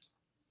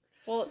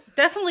 Well,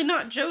 definitely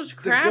not Joe's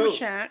Crab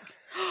Shack.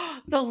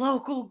 The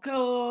local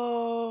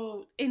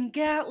goat in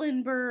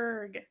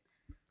Gatlinburg.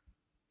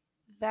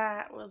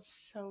 That was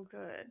so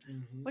good.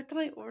 Mm-hmm. What did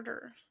I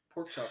order?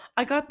 Pork chop.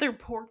 I got their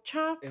pork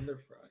chop. And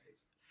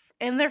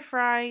their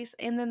fries.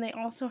 And then they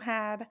also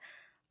had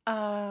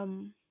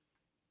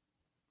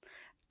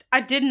I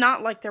did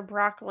not like their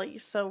broccoli,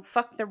 so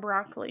fuck their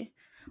broccoli.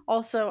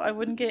 Also, I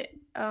wouldn't get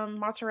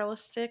mozzarella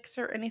sticks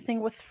or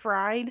anything with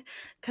fried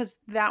because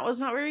that was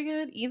not very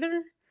good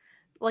either.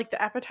 Like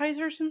the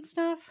appetizers and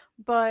stuff.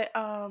 But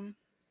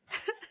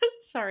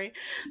sorry.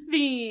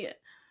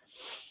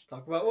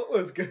 Talk about what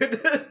was good.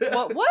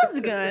 What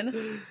was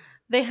good?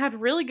 They had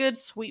really good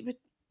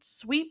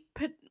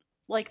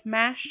like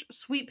mashed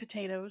sweet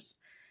potatoes,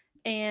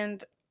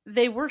 and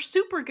they were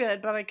super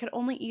good, but I could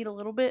only eat a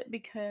little bit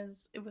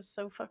because it was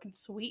so fucking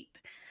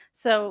sweet.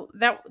 So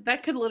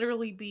that could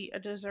literally be a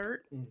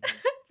dessert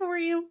for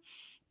you.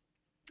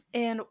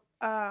 And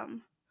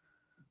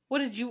what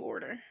did you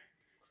order?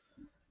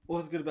 What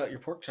was good about your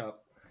pork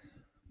chop?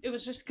 It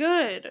was just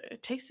good.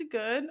 It tasted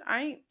good.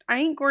 I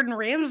ain't Gordon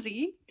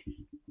Ramsay.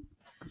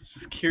 I was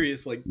just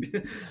curious, like,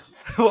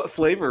 what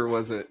flavor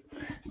was it?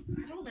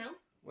 I don't know.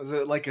 Was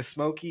it like a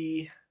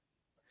smoky,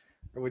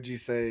 or would you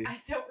say?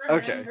 I don't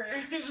remember.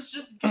 Okay. It was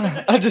just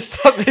good. I just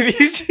thought maybe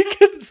you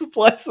could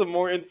supply some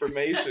more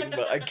information,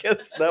 but I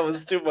guess that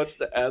was too much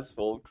to ask,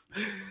 folks.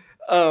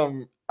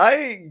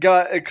 I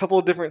got a couple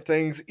of different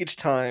things each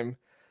time.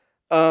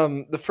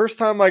 The first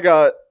time I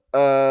got,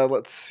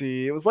 let's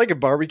see, it was like a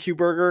barbecue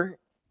burger,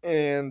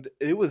 and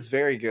it was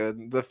very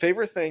good. The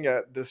favorite thing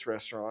at this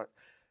restaurant,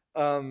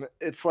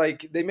 it's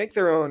like they make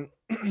their own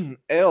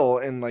ale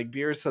and like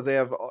beer, so they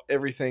have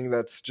everything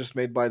that's just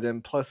made by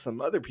them plus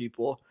some other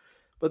people.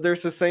 But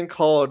there's this thing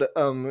called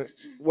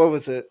what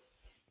was it?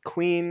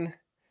 Queen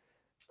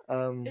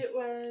it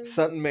was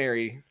something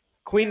Mary.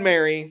 Queen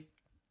Mary.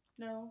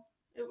 No.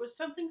 It was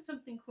something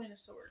Queen of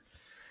Swords.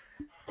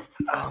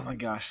 Oh my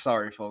gosh,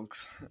 sorry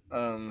folks.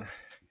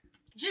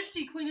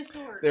 Gypsy Queen of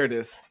Swords. There it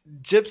is.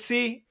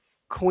 Gypsy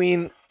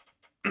Queen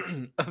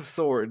of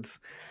Swords.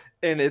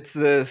 And it's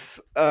this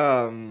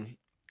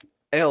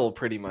ale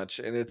pretty much,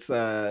 and it's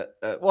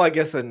well, I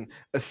guess a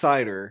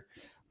cider,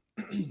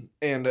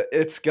 and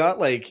it's got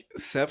like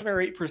 7 or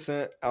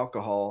 8%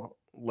 alcohol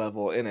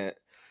level in it.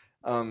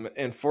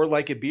 And for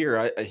like a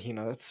beer,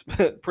 that's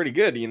pretty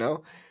good,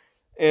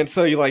 And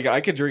so you like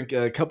I could drink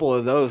a couple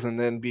of those and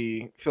then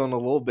be feeling a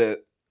little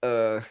bit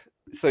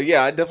so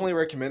yeah, I definitely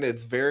recommend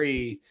it.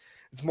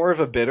 It's more of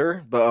a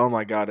bitter, but oh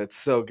my god, it's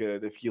so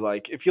good. If you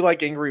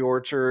like Angry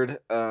Orchard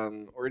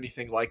or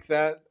anything like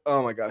that,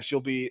 oh my gosh,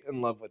 you'll be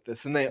in love with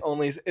this. And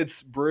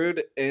it's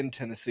brewed in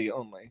Tennessee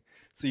only.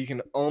 So you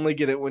can only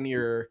get it when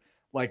you're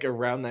like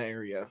around that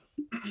area.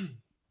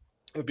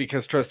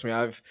 Because trust me,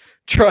 I've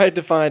tried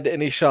to find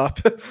any shop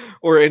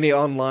or any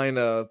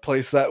online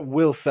place that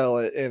will sell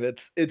it, and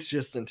it's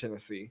just in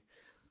Tennessee.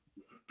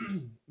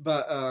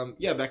 But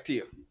yeah, back to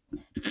you.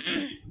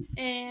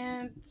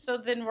 And so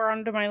then we're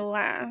on to my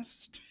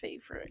last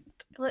favorite.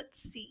 Let's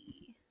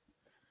see.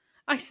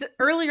 I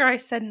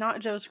said not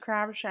Joe's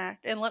Crab Shack,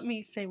 and let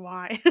me say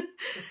why.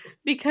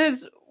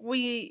 Because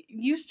we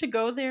used to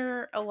go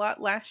there a lot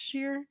last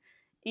year,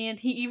 and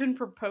he even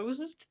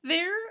proposed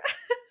there.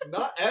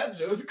 Not at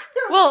Joe's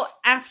Crab. Well,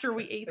 after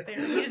we ate there,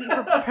 he didn't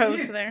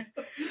propose there.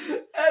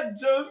 At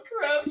Joe's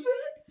Crab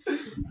Shack.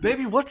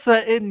 Baby, what's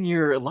that in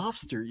your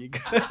lobster you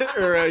got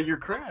or your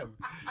crab?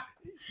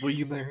 Will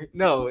you marry?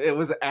 No, it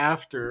was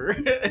after.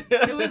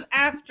 It was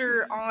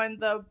after on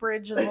the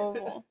bridge in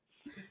Louisville,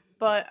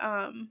 but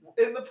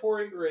in the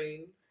pouring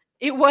rain.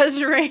 It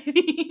was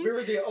raining. We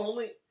were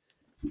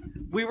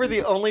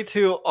the only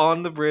two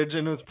on the bridge,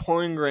 and it was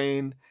pouring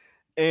rain,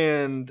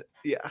 and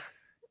yeah,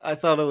 I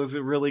thought it was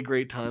a really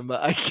great time,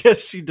 but I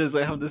guess she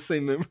doesn't have the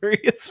same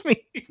memory as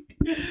me.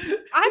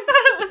 I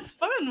thought it was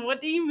fun.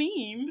 What do you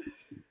mean?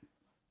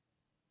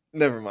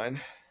 Never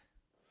mind.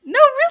 No,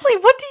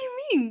 really, what do you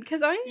mean?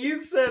 Because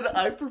You said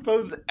I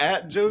proposed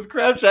at Joe's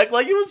Crab Shack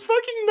like it was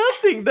fucking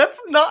nothing. That's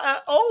not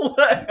at all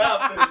what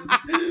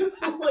happened.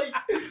 Like,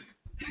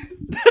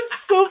 that's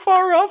so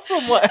far off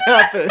from what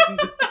happened.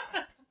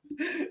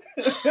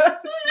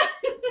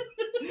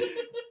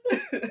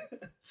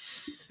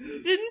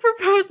 He didn't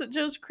propose at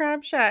Joe's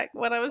Crab Shack.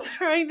 What I was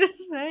trying to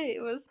say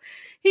was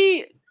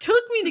he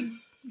took me to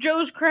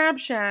Joe's Crab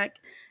Shack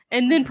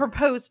and then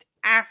proposed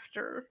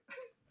after.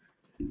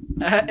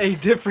 At a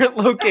different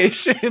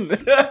location. Why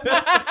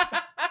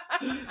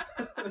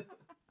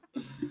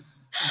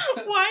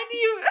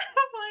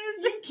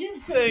is You keep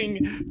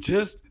saying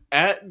just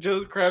at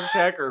Joe's Crab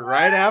Shack or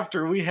right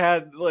after we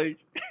had like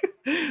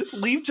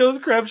leave Joe's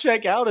Crab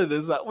Shack out of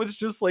this. That was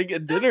just like a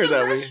dinner That's the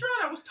that restaurant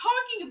I was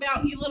talking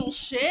about, you little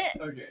shit.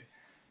 Okay.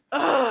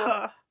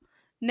 Ugh.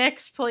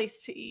 Next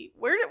place to eat.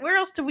 Where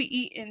else did we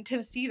eat in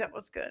Tennessee that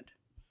was good?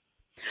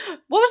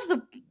 What was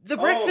the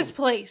breakfast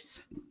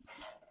place?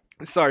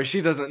 Sorry, she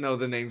doesn't know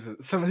the names of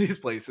some of these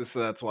places, so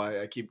that's why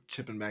I keep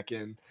chipping back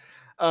in.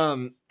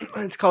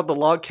 It's called the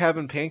Log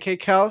Cabin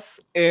Pancake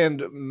House,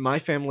 and my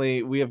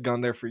family, we have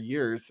gone there for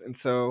years, and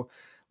so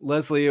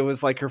Leslie, it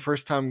was like her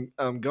first time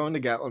going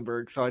to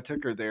Gatlinburg, so I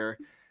took her there,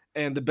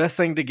 and the best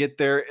thing to get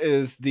there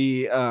is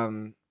the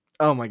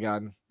oh my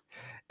god,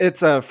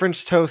 it's a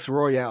French toast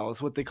royale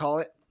is what they call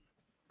it.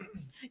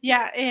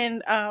 Yeah,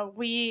 and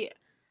we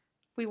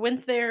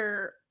went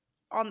there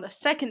on the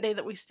second day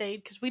that we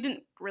stayed because we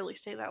didn't really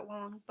stay that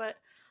long, but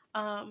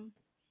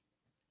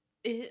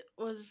it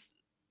was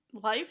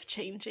life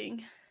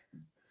changing.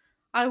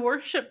 I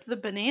worship the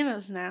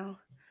bananas now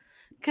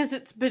because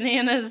it's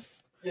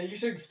bananas. Yeah, you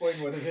should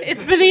explain what it is.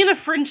 It's banana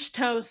French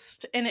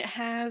toast, and it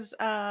has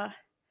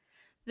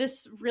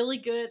this really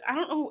good. I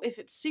don't know if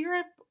it's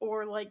syrup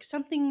or like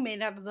something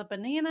made out of the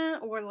banana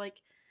or like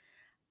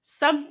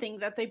something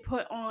that they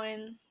put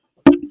on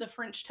the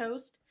French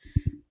toast.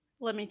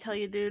 Let me tell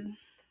you, dude.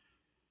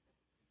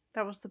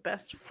 That was the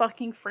best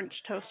fucking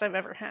French toast I've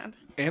ever had.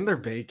 And their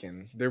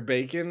bacon. Their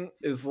bacon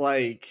is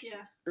like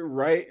Yeah.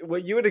 right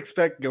what you would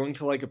expect going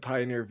to like a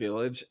pioneer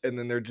village and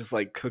then they're just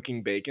like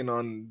cooking bacon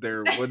on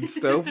their wood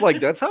stove. Like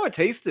that's how it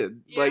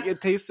tasted. Yeah. Like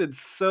it tasted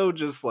so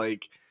just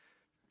like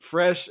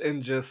fresh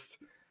and just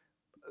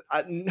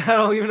I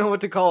don't even know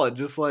what to call it.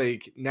 Just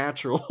like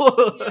natural.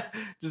 Yeah.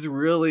 Just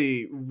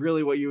really,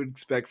 really what you would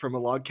expect from a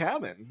log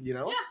cabin, you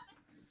know? Yeah.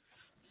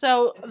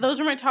 So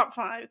those are my top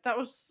 5. That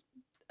was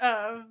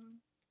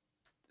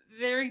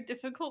very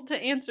difficult to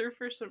answer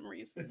for some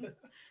reason.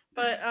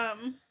 But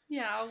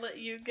yeah, I'll let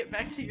you get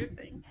back to your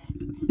thing.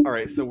 All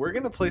right, so we're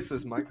going to place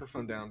this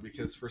microphone down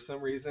because for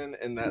some reason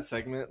in that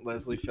segment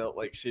Leslie felt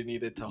like she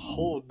needed to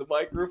hold the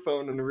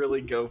microphone and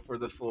really go for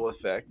the full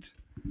effect.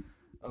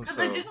 Because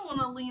I didn't want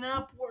to lean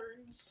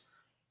upwards.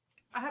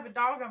 I have a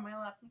dog on my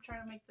lap. I'm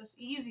trying to make this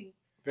easy.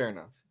 Fair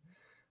enough.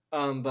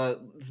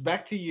 But it's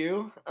back to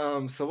you.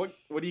 So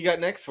what do you got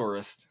next for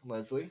us,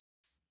 Leslie?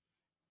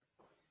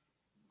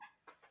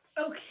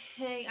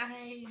 Okay,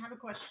 I have a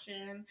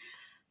question.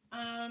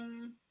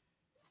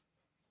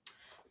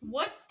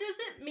 What does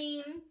it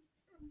mean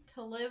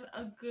to live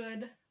a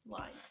good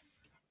life?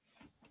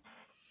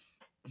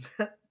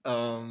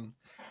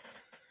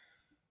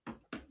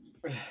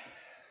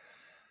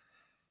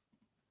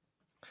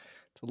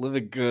 To live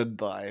a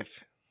good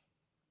life.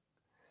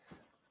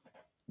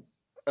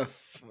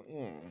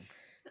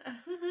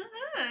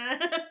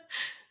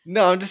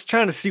 No, I'm just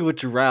trying to see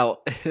which route.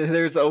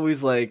 There's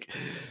always like,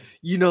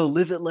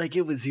 live it like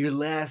it was your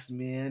last,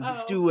 man.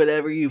 Just do Oh.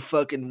 whatever you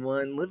fucking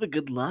want. Live a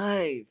good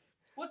life.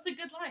 What's a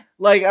good life?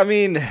 Like, I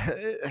mean,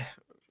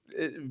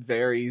 it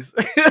varies.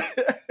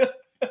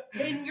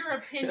 In your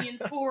opinion,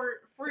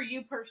 for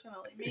you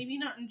personally, maybe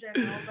not in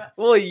general, but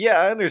Well, yeah,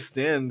 I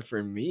understand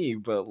for me,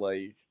 but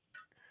like,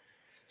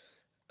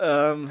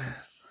 um,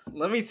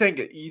 let me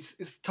think.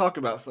 Talk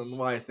about something.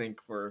 Why I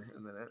think for a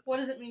minute. what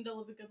does it mean to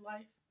live a good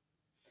life?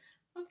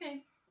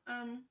 Okay.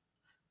 Um,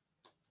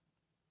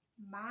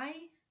 my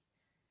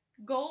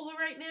goal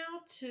right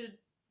now to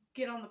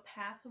get on the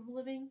path of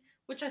living,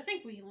 which I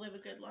think we live a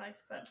good life,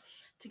 but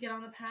to get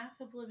on the path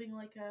of living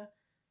like a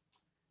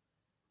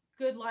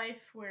good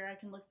life where I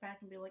can look back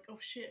and be like, oh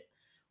shit,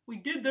 we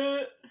did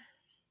that.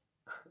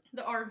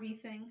 The RV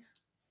thing.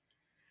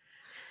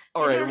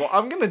 All right, well,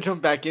 I'm gonna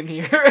jump back in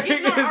here.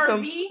 Getting our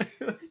RV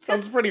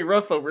sounds pretty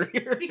rough over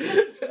here.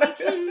 Because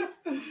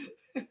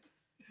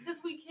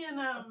we can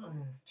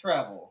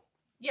travel.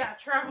 Yeah,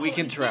 travel. We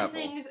can and travel.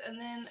 See things, and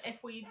then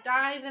if we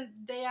die the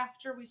day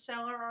after we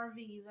sell our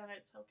RV, then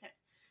it's okay.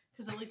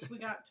 Because at least we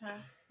got to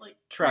like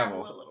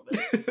travel a little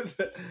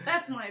bit.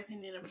 That's my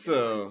opinion of it.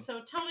 So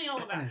tell me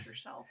all about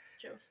yourself,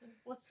 Joseph.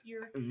 What's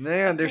your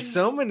opinion? There's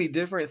so many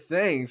different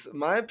things.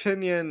 My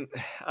opinion,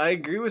 I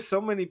agree with so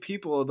many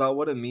people about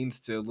what it means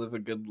to live a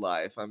good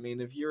life. I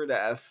mean, if you were to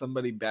ask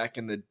somebody back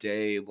in the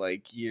day,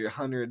 like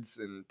hundreds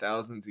and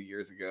thousands of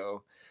years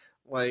ago,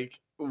 like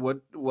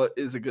what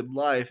is a good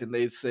life, and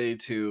they'd say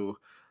to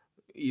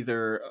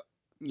either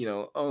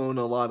own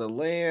a lot of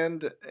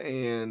land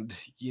and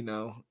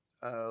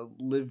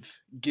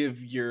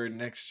give your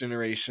next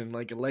generation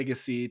like a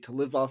legacy to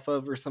live off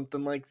of or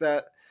something like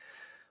that,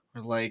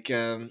 or like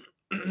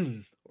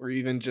or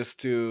even just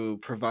to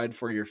provide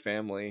for your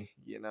family.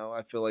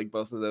 I feel like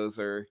both of those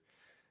are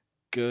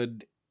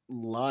good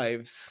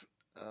lives.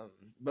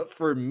 But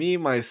for me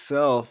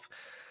myself,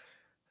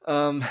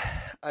 um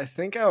I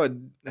think I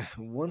would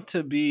want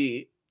to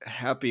be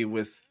happy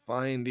with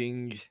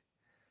finding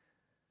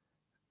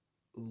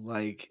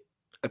like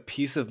a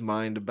peace of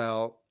mind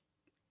about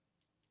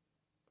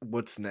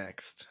what's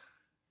next.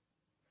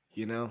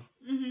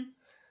 Mm-hmm.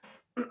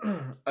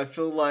 I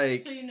feel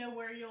like So you know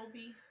where you'll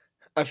be.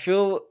 I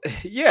feel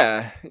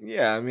yeah.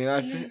 I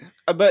mean,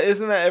 but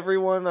isn't that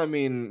everyone? I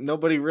mean,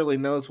 nobody really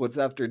knows what's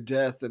after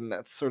death, and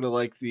that's sort of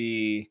like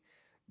the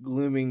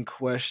glooming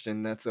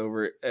question that's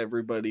over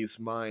everybody's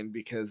mind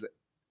because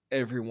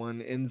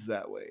everyone ends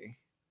that way.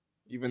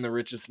 Even the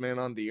richest man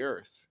on the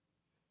earth,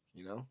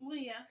 Well,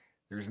 yeah.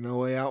 There's no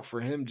way out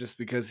for him just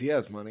because he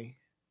has money.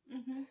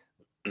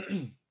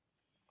 Mm-hmm.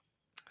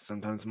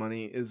 Sometimes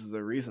money is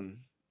the reason,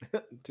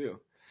 too,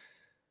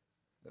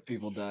 that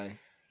people die.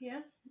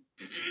 Yeah.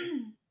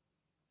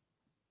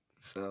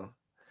 So,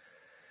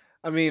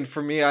 I mean,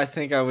 for me, I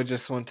think I would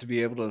just want to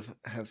be able to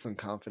have some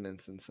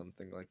confidence in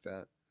something like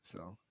that.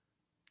 So,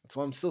 that's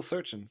why I'm still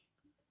searching.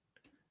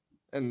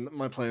 And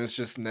my plan is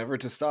just never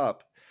to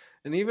stop.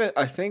 And even,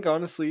 I think,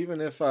 honestly,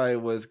 even if I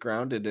was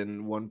grounded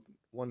in one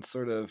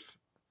sort of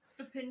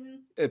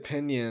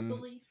opinion,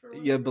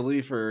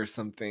 belief or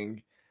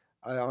something,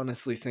 I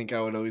honestly think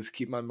I would always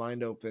keep my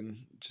mind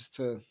open just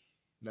to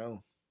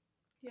know.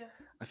 Yeah.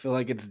 I feel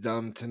like it's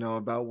dumb to know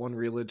about one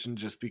religion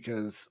just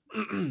because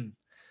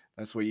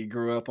that's what you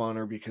grew up on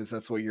or because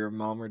that's what your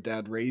mom or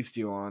dad raised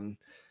you on.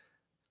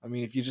 I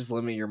mean, if you just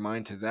limit your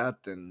mind to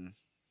that, then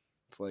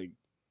it's like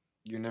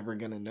you're never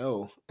going to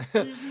know.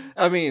 Mm-hmm.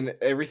 I mean,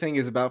 everything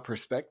is about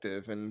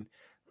perspective. And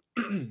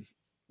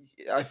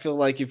I feel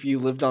like if you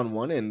lived on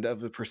one end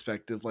of a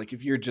perspective, like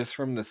if you're just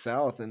from the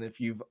South and if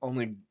you've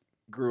only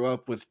grew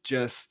up with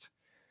just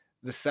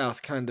the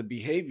South kind of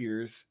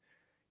behaviors,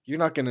 you're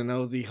not going to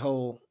know the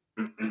whole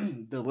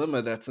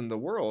dilemma that's in the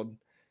world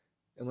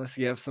unless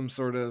you have some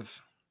sort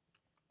of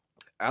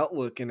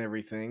outlook and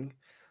everything.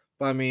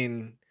 But I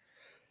mean,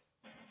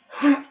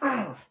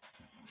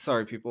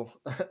 sorry, people.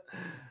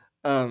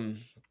 um,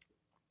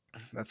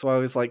 that's why I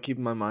always like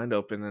keeping my mind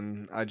open,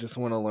 and I just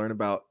want to learn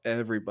about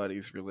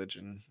everybody's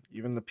religion,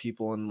 even the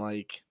people in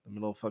like the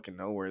middle of fucking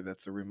nowhere.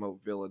 That's a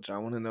remote village. I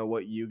want to know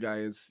what you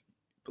guys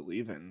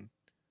believe in.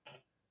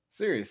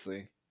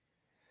 Seriously,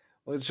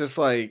 well, it's just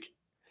like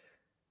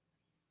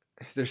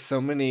there's so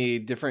many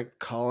different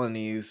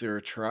colonies or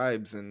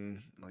tribes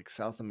in like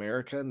South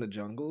America in the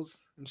jungles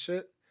and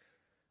shit.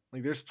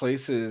 Like there's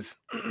places,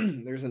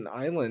 there's an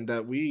island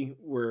that we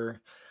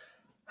were.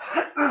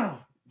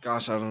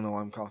 Gosh, I don't know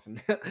why I'm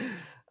coughing.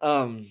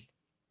 um,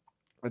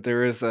 but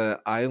there is a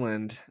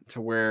island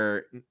to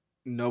where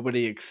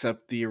nobody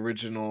except the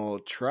original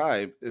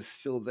tribe is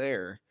still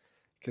there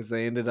because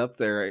they ended up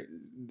there.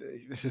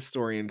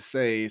 Historians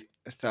say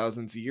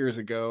thousands of years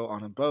ago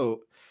on a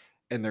boat,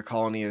 and their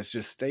colony has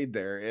just stayed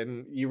there.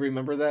 And you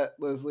remember that,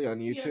 Leslie, on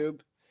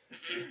YouTube?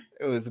 Yeah.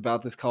 It was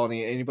about this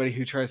colony. Anybody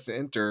who tries to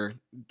enter,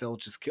 they'll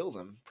just kill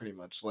them, pretty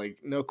much. Like,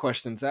 no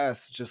questions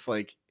asked. Just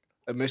like,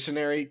 a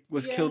missionary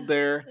was killed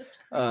there. That's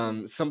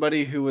crazy.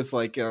 Somebody who was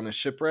like on a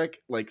shipwreck,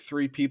 like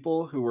 3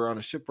 people who were on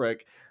a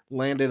shipwreck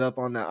landed up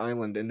on that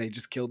island and they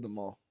just killed them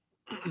all.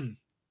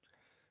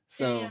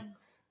 So, Damn.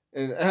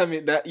 and I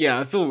mean that, yeah,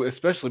 I feel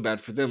especially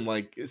bad for them,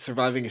 like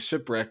surviving a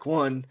shipwreck,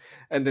 one,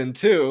 and then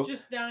two,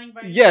 Just dying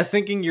by yeah,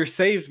 thinking you're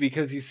saved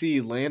because you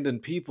see land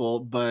and people,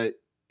 but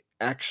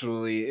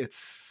actually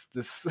it's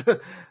this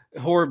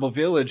horrible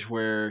village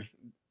where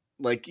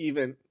like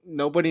even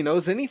nobody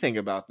knows anything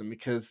about them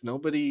because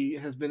nobody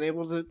has been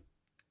able to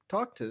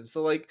talk to them.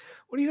 So like,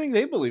 what do you think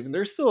they believe in?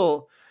 They're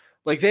still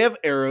like they have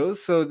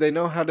arrows, so they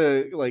know how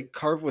to like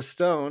carve with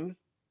stone.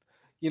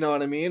 You know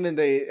what I mean? And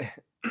they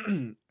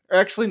or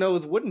actually no, it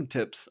was wooden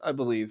tips, I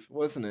believe,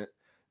 wasn't it?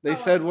 They Oh, I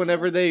said don't know.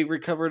 whenever they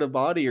recovered a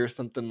body or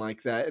something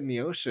like that in the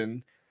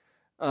ocean,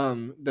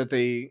 that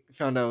they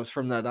found out was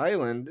from that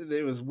island,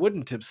 it was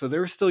wooden tips. So they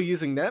were still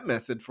using that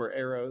method for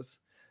arrows.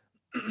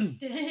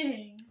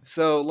 Dang.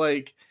 So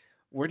like,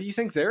 where do you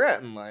think they're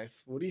at in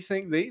life? What do you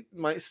think they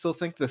might still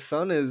think the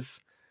sun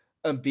is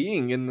a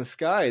being in the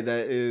sky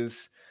that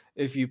is,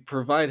 if you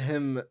provide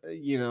him,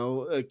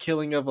 a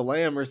killing of a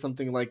lamb or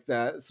something like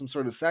that, some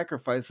sort of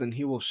sacrifice, and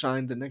he will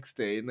shine the next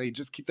day, and they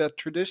just keep that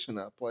tradition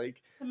up.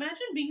 Like,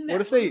 Imagine being what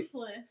that if they?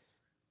 ruthless.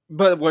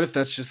 But what if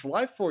that's just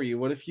life for you?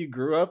 What if you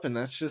grew up and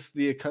that's just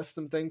the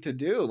accustomed thing to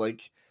do?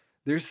 Like,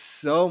 there's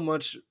so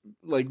much,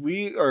 like,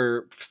 we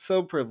are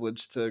so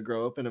privileged to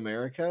grow up in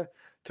America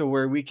to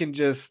where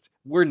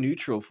we're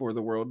neutral for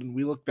the world and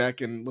we look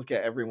back and look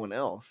at everyone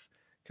else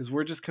because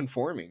we're just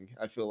conforming,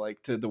 I feel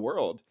like, to the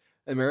world.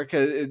 America,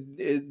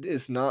 it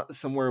is not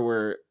somewhere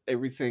where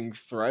everything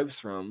thrives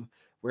from,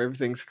 where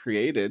everything's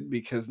created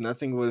because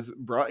nothing was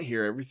brought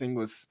here. Everything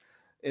was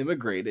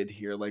immigrated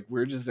here. Like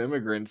we're just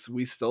immigrants.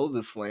 We stole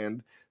this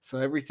land. So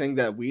everything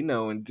that we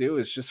know and do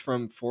is just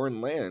from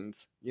foreign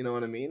lands. You know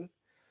what I mean?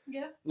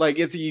 Yeah. Like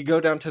if you go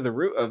down to the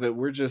root of it,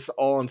 we're just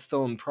all on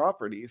stolen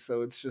property.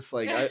 So it's just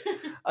like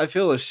I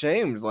feel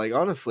ashamed. Like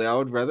honestly, I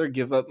would rather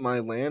give up my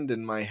land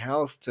and my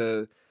house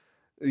to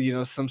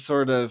some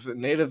sort of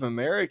Native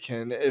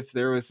American if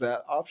there was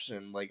that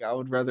option. Like I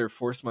would rather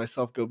force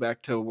myself go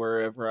back to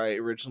wherever I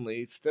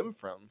originally stem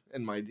from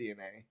in my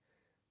DNA.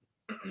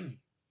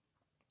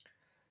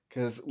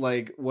 Because,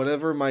 like,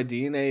 whatever my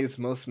DNA is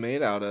most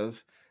made out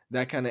of,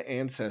 that kind of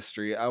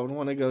ancestry, I would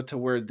want to go to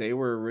where they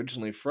were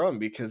originally from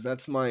because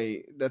that's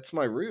my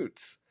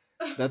roots.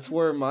 That's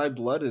where my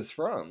blood is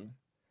from.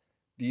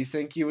 Do you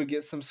think you would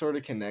get some sort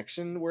of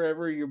connection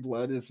wherever your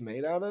blood is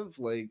made out of?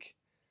 Like,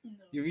 No.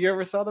 have you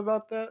ever thought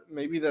about that?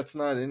 Maybe that's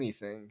not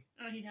anything.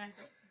 Oh, yeah, I don't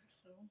think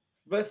so.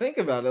 But think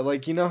about it.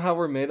 Like, you know how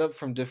we're made up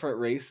from different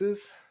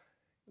races?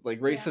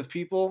 Like, race Yeah. of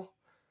people?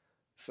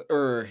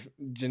 Or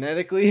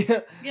genetically.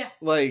 Yeah.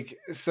 Like,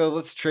 so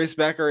let's trace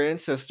back our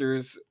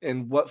ancestors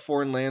and what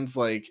foreign lands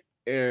like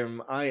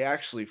am I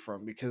actually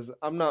from, because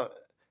I'm not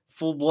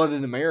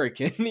full-blooded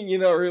American,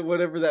 or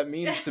whatever that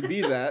means to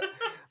be that.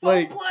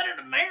 Like Full-blooded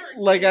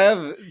American. like I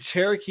have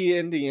Cherokee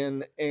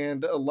Indian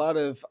and a lot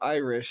of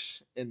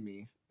Irish in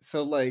me.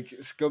 So like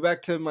go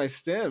back to my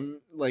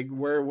stem, like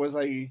where was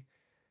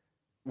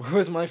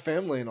my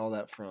family and all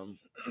that from?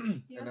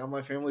 Yeah. And now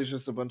my family's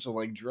just a bunch of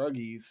like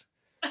druggies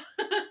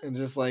and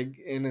just like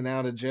in and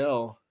out of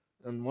jail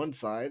on one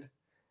side.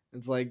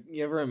 It's like,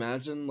 you ever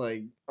imagine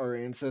like our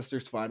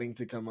ancestors fighting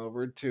to come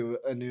over to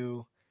a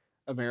new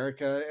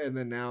America, and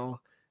then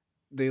now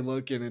they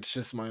look and it's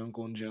just my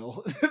uncle in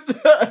jail.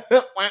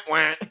 Wah,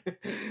 wah.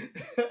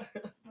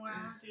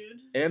 Wow,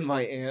 dude. And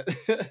my aunt.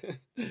 I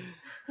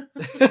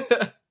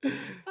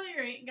thought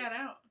your aunt got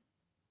out.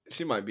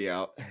 She might be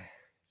out.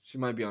 She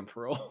might be on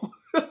parole.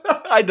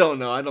 I don't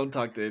know. I don't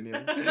talk to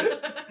Indians.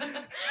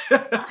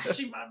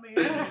 She might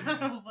be out. I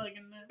don't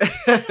fucking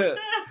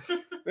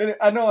know.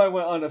 I know I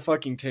went on a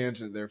fucking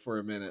tangent there for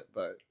a minute,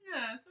 but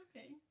Yeah, it's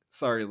okay.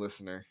 sorry,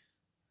 listener.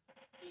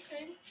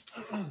 Okay.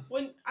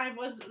 When I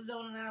was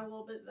zoning out a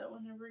little bit though,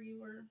 whenever you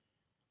were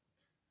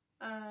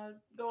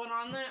going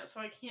on that, so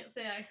I can't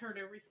say I heard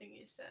everything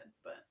you said,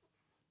 but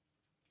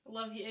I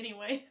love you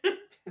anyway.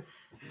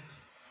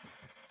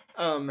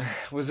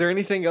 Was there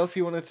anything else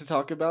you wanted to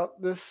talk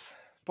about this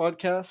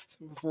podcast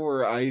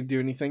before I do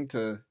anything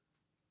to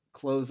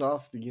close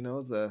off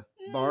the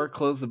bar,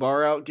 close the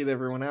bar out, get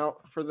everyone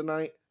out for the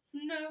night?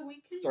 No,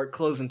 we can Start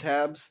closing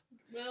tabs.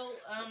 Well,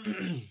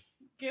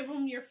 give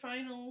them your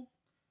final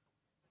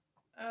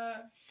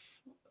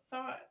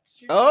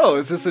thoughts. Oh,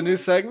 is this a new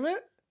segment?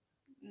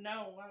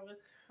 No, I was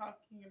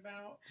talking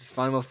about Just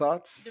final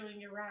thoughts? doing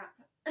your rap.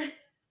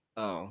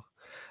 Oh,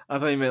 I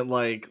thought you meant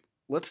like,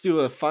 let's do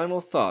a final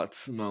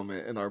thoughts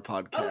moment in our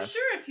podcast. Oh,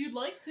 sure, if you'd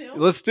like to.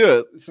 Let's do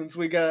it. Since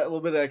we got a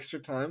little bit of extra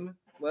time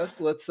left,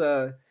 let's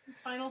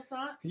Final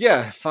thought?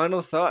 yeah,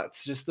 final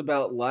thoughts just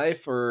about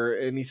life or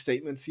any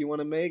statements you want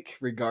to make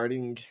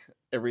regarding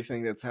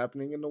everything that's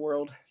happening in the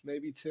world,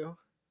 maybe too.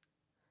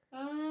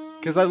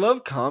 Because I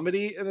love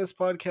comedy in this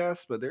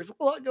podcast, but there's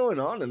a lot going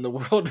on in the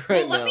world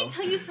right now. Let me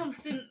tell you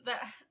something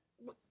that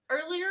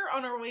earlier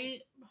on our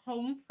way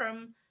home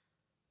from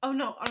Oh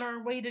no, on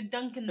our way to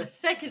Duncan the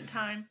second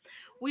time,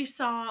 we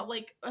saw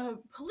like a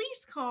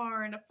police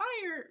car and a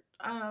fire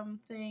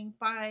thing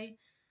by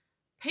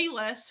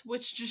Payless,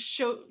 which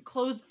just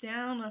closed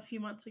down a few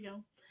months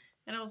ago.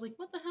 And I was like,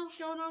 what the hell's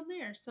going on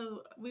there?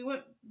 So we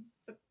went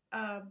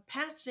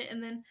past it,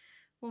 and then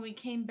when we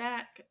came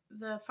back,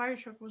 the fire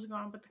truck was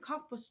gone, but the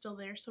cop was still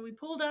there. So we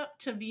pulled up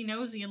to be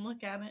nosy and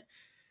look at it,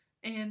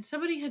 and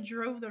somebody had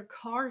drove their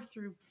car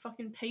through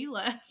fucking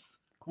Payless.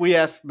 We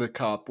asked the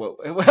cop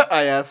what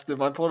I asked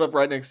him. I pulled up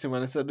right next to him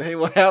and I said, "Hey,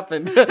 what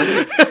happened?"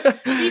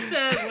 He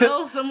said,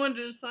 "Well, someone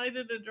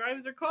decided to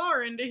drive their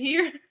car into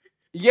here."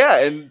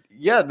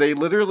 Yeah, they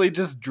literally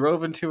just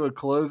drove into a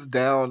closed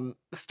down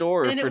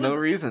store And for no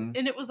reason.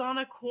 And it was on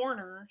a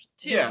corner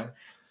too. Yeah.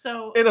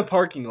 So In a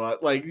parking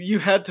lot, like you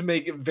had to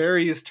make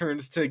various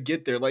turns to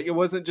get there. Like it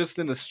wasn't just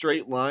in a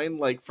straight line,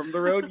 like from the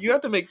road. You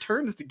had to make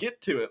turns to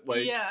get to it.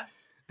 Like yeah.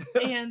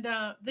 And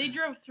they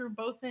drove through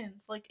both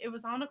ends. Like it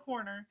was on a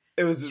corner.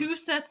 it was 2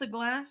 sets of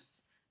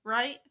glass,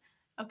 right?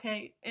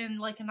 Okay, in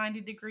like a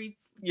 90-degree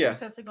 2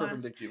 sets of glass.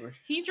 perpendicular.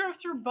 He drove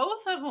through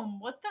both of them.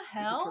 What the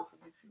hell?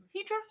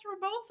 He drove through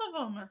both of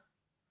them.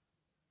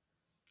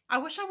 I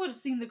wish I would have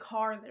seen the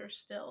car there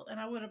still, and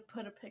I would have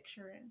put a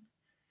picture in.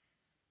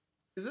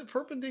 Is it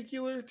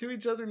perpendicular to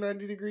each other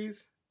 90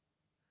 degrees?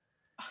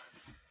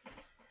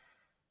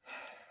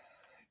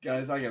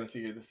 Guys, I gotta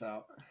figure this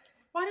out.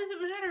 Why does it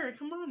matter?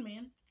 Come on,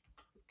 man.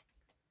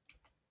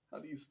 How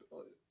do you spell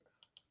it?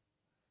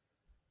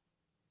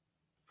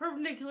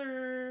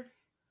 Perpendicular.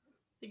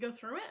 They go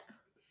through it?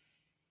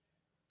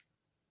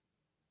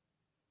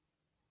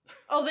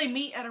 Oh, they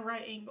meet at a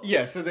right angle.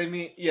 Yeah, so they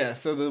meet. Yeah,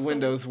 so the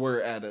windows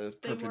were at a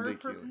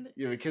perpendicular.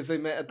 Yeah, because they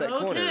met at that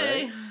corner,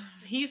 right?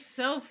 He's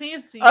so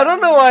fancy. I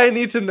don't know why I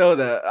need to know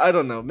that. I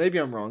don't know. Maybe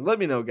I'm wrong. Let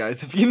me know,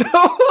 guys, if you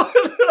know.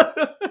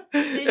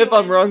 If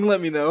I'm wrong,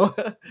 let me know.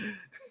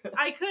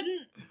 I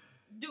couldn't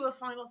do a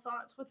final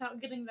thoughts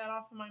without getting that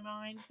off of my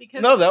mind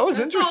because no, that was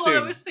that's interesting.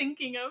 all I was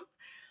thinking of.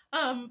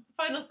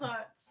 Final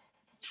thoughts.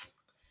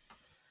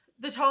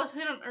 The Tallest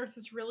Man on Earth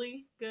is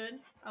really good.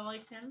 I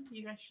like him.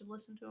 You guys should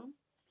listen to him.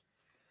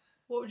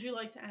 What would you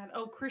like to add?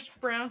 Oh, Chris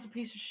Brown's a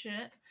piece of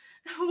shit.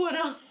 What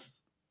else?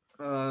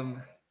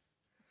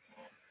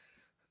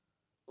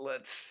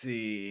 Let's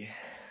see.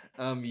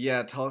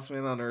 Yeah, Tallest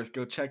Man on Earth.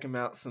 Go check him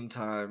out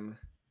sometime.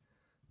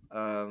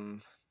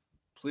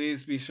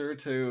 Please be sure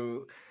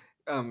to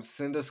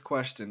send us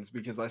questions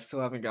because I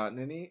still haven't gotten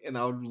any, and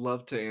I would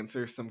love to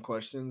answer some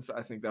questions.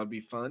 I think that would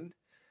be fun.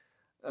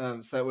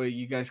 So that way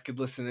you guys could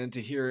listen in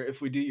to hear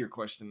if we do your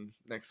question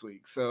next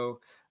week. So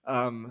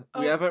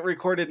we haven't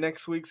recorded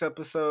next week's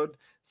episode,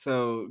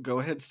 so go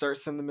ahead, start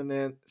sending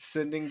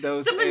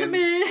those in.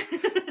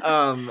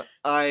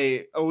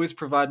 I always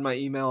provide my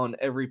email on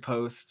every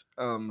post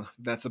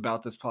that's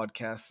about this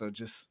podcast, so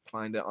just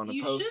find it on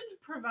a post. You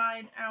should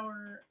provide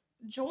our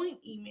joint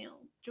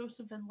email,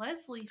 Joseph and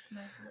Leslie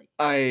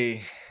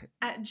Smedley.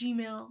 At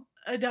gmail.com.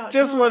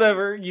 Just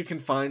whatever you can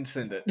find,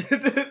 send it.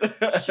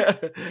 Sure.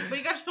 But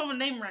you gotta spell my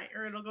name right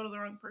or it'll go to the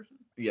wrong person.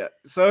 Yeah.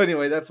 So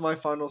anyway, that's my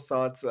final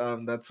thoughts.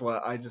 That's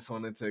what I just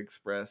wanted to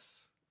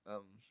express.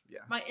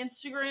 Yeah. My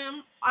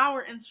Instagram,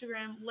 our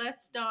Instagram,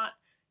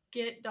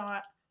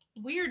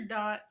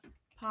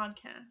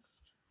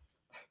 let's.get.weird.podcast.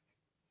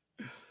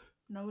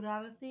 No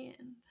dot at the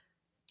end.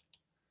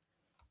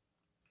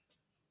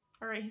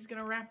 Alright, he's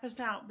gonna wrap us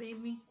out,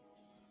 baby.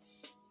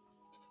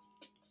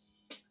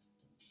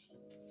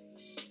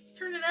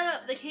 Turn it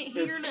up. They can't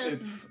hear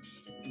nothing. It's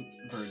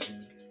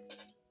Virgin.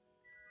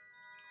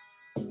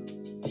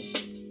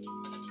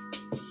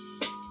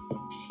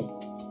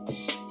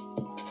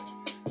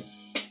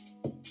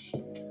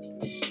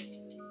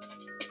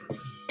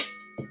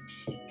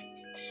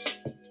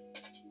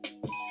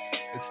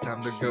 It's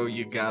time to go,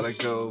 you gotta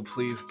go,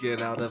 please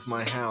get out of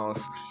my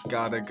house.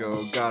 Gotta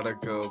go,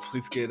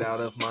 please get out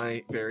of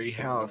my very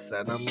house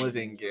that I'm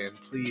living in.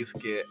 Please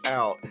get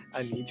out,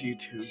 I need you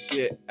to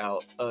get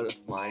out of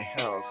my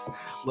house.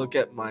 Look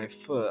at my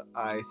foot,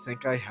 I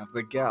think I have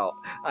the gout.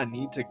 I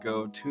need to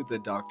go to the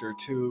doctor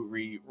to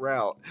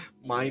reroute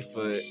my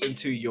foot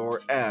into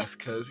your ass,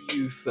 cause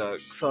you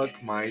suck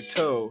my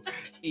toe,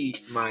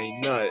 eat my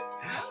nut.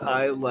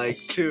 I like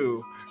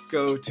to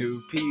go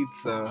to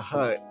Pizza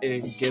Hut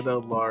and get a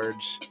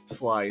large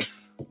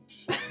slice.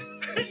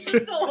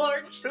 Just a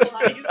large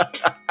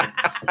slice.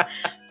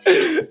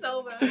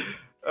 Sell that.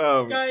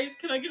 Guys,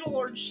 can I get a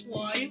large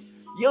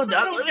slice? Yo,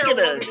 Doc,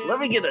 let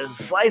me get a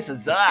slice of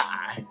za.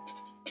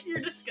 You're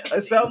disgusting.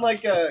 I sound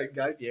like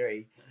Guy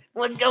Fieri.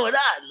 What's going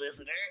on,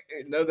 listener?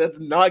 No, that's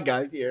not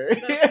Guy Fieri.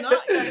 That's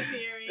not Guy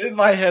Fieri. In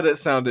my head, it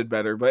sounded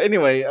better. But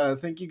anyway,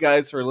 thank you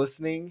guys for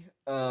listening.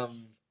 Thank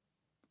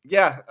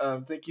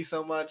you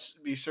so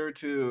much. Be sure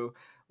to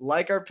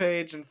like our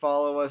page and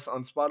follow us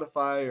on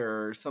Spotify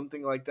or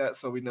something like that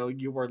so we know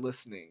you are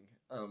listening.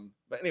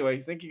 But anyway,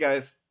 thank you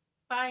guys.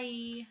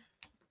 Bye.